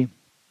DMT.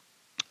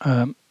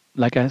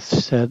 Like I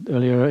said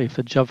earlier, if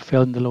a job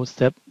failed in the load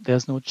step,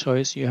 there's no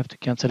choice. You have to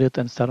cancel it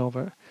and start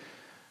over.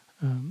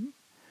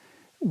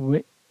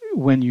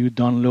 When you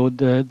download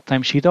the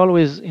timesheet,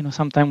 always,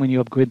 sometime when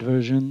you upgrade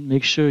version,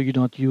 make sure you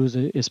don't use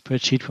a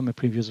spreadsheet from a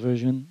previous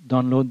version.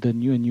 Download the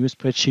new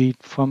spreadsheet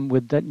from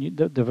with that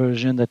the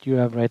version that you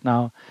have right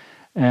now,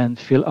 and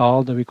fill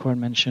all the required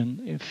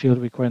mention, field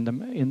required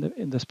them in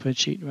the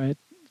spreadsheet, right?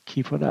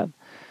 Key for that.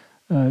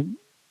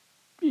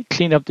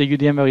 Clean up the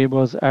UDM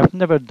variables. I've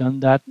never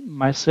done that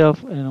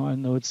myself. I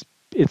know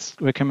it's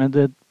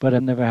recommended, but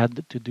I've never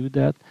had to do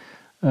that.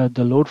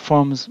 The load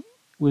forms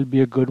will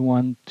be a good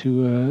one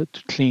to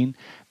clean,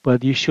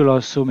 but you should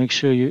also make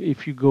sure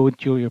if you go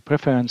into your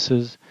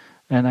preferences,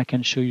 and I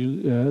can show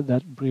you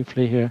that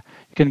briefly here.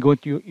 You can go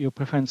into your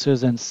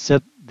preferences and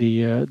set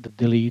the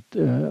delete,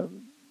 the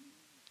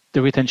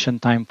retention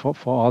time for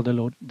all the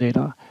load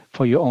data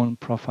for your own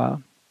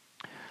profile.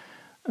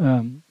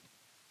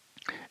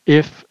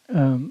 If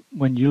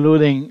when you're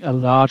loading a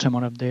large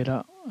amount of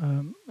data,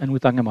 and we're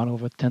talking about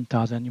over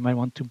 10,000, you might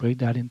want to break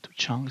that into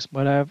chunks,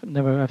 but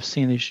I've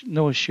seen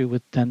no issue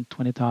with 10,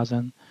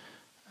 20,000,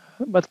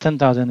 but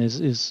 10,000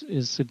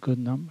 is a good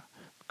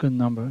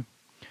number.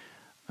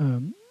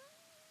 And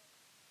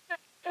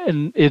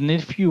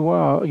if you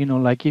are,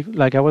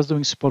 like I was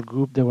doing support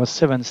group, there was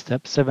 7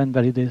 steps, 7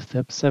 validate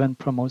steps, 7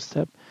 promote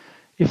steps.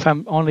 If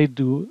I'm only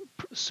do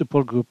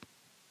support group,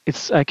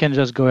 I can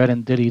just go ahead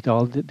and delete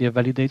all the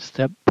validate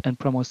step and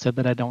promote step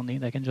that I don't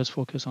need. I can just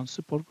focus on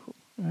support group,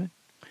 right?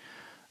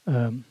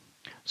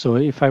 So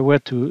if I were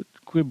to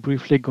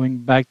briefly going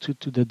back to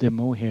the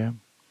demo here,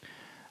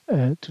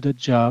 to the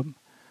job,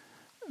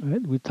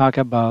 right, we talk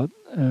about,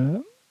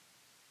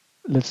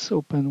 let's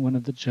open one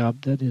of the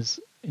job that is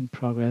in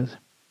progress.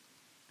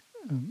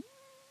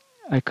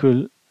 I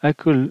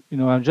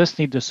just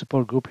need the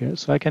support group here.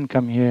 So I can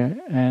come here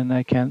and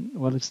I can,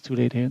 well, it's too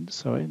late here,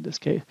 sorry, in this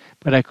case,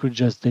 but I could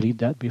just delete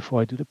that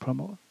before I do the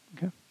promote,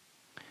 okay?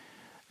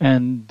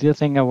 And the other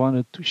thing I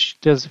wanted to,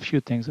 there's a few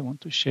things I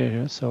want to share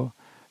here. So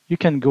you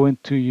can go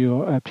into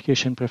your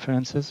application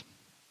preferences.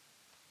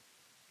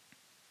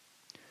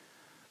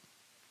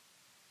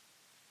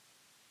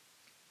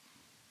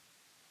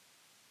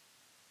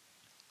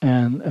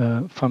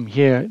 And from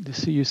here,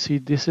 you see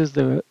this is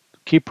the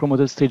keep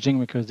promoted staging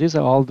because these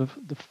are all the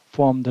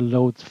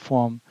load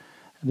form.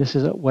 And this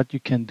is what you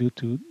can do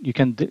you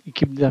can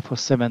keep that for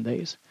 7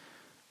 days,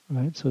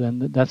 right? So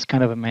then that's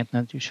kind of a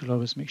maintenance. You should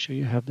always make sure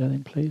you have that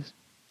in place.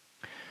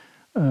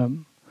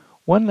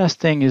 One last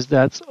thing is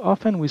that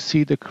often we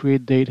see the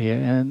create date here,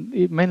 and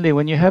mainly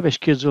when you have a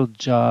scheduled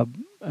job,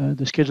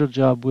 the scheduled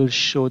job will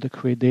show the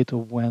create date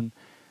of when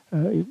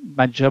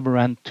my job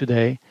ran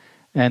today,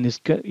 and it's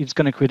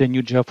going to create a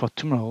new job for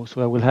tomorrow.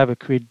 So I will have a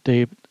create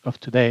date of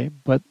today,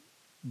 but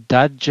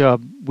that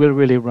job will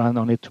really run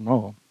only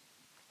tomorrow.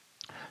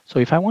 So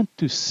if I want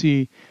to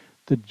see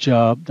the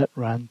job that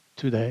ran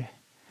today,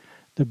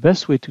 the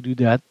best way to do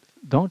that,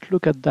 don't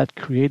look at that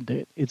create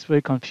date. It's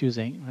very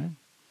confusing,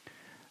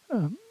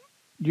 right?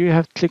 You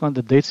have to click on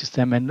the date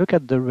system and look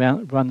at the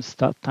run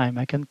start time.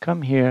 I can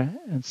come here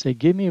and say,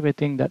 give me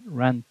everything that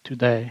ran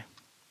today.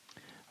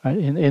 Right?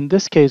 In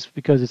this case,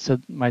 because it's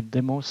my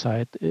demo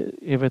site,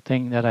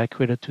 everything that I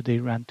created today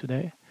ran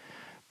today.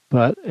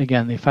 But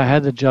again, if I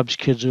had a job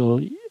schedule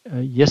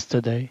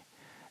yesterday,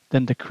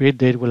 then the create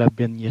date will have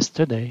been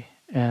yesterday,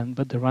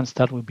 but the run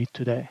start will be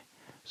today.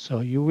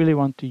 So you really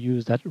want to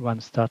use that run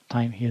start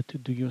time here to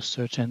do your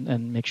search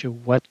and make sure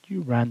what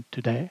you ran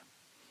today.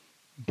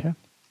 Okay.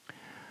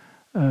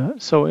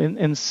 So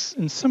in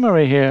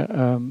summary here,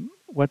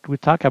 what we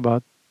talk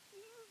about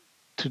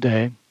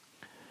today,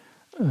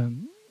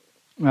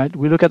 right?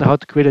 We look at how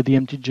to create a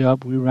DMT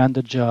job. We ran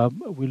the job.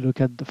 We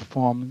look at the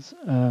forms.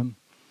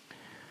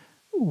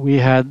 We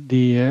had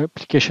the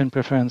application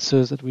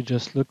preferences that we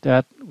just looked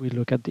at. We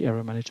look at the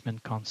error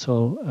management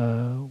console.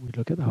 We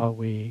look at how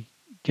we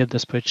get the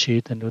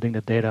spreadsheet and loading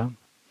the data.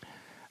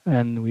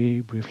 And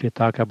we briefly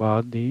talk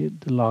about the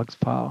logs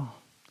file.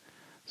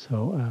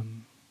 So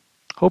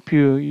hope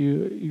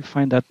you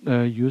find that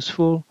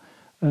useful.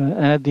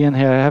 And at the end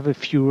here, I have a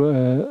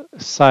few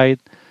side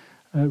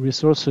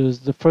resources.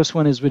 The first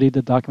one is really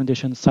the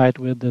documentation site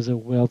where there's a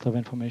wealth of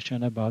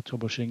information about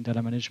troubleshooting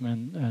data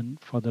management and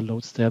for the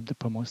load step, the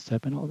promote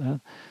step, and all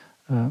that.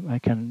 I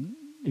can,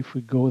 if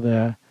we go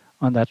there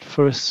on that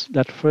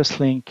first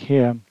link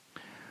here,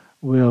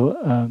 we'll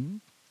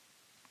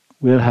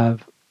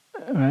have,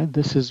 right,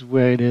 this is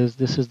where it is.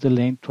 This is the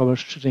link,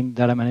 troubleshooting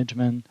data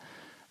management.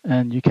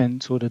 And you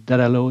can sort of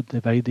data load, the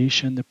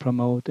validation, the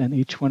promote, and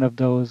each one of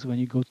those, when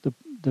you go to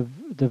the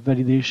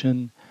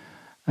validation,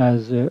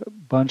 has a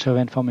bunch of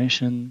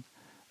information,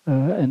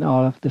 and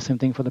all of the same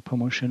thing for the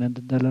promotion and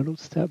the data load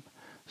step.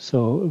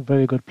 So a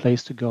very good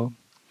place to go.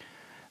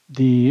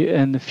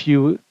 And a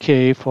few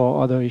K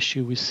for other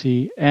issue we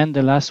see. And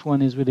the last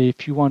one is really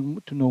if you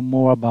want to know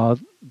more about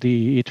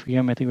the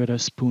Atrium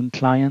Integrator Spoon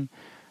client,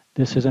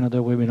 this is another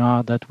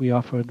webinar that we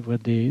offered where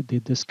they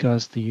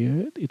discuss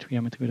the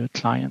Atrium Integrator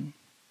client.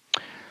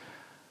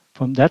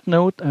 From that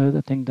note,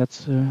 I think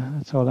that's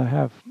all I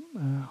have.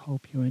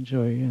 Hope you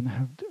enjoy and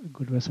have a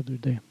good rest of the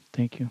day.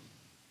 Thank you.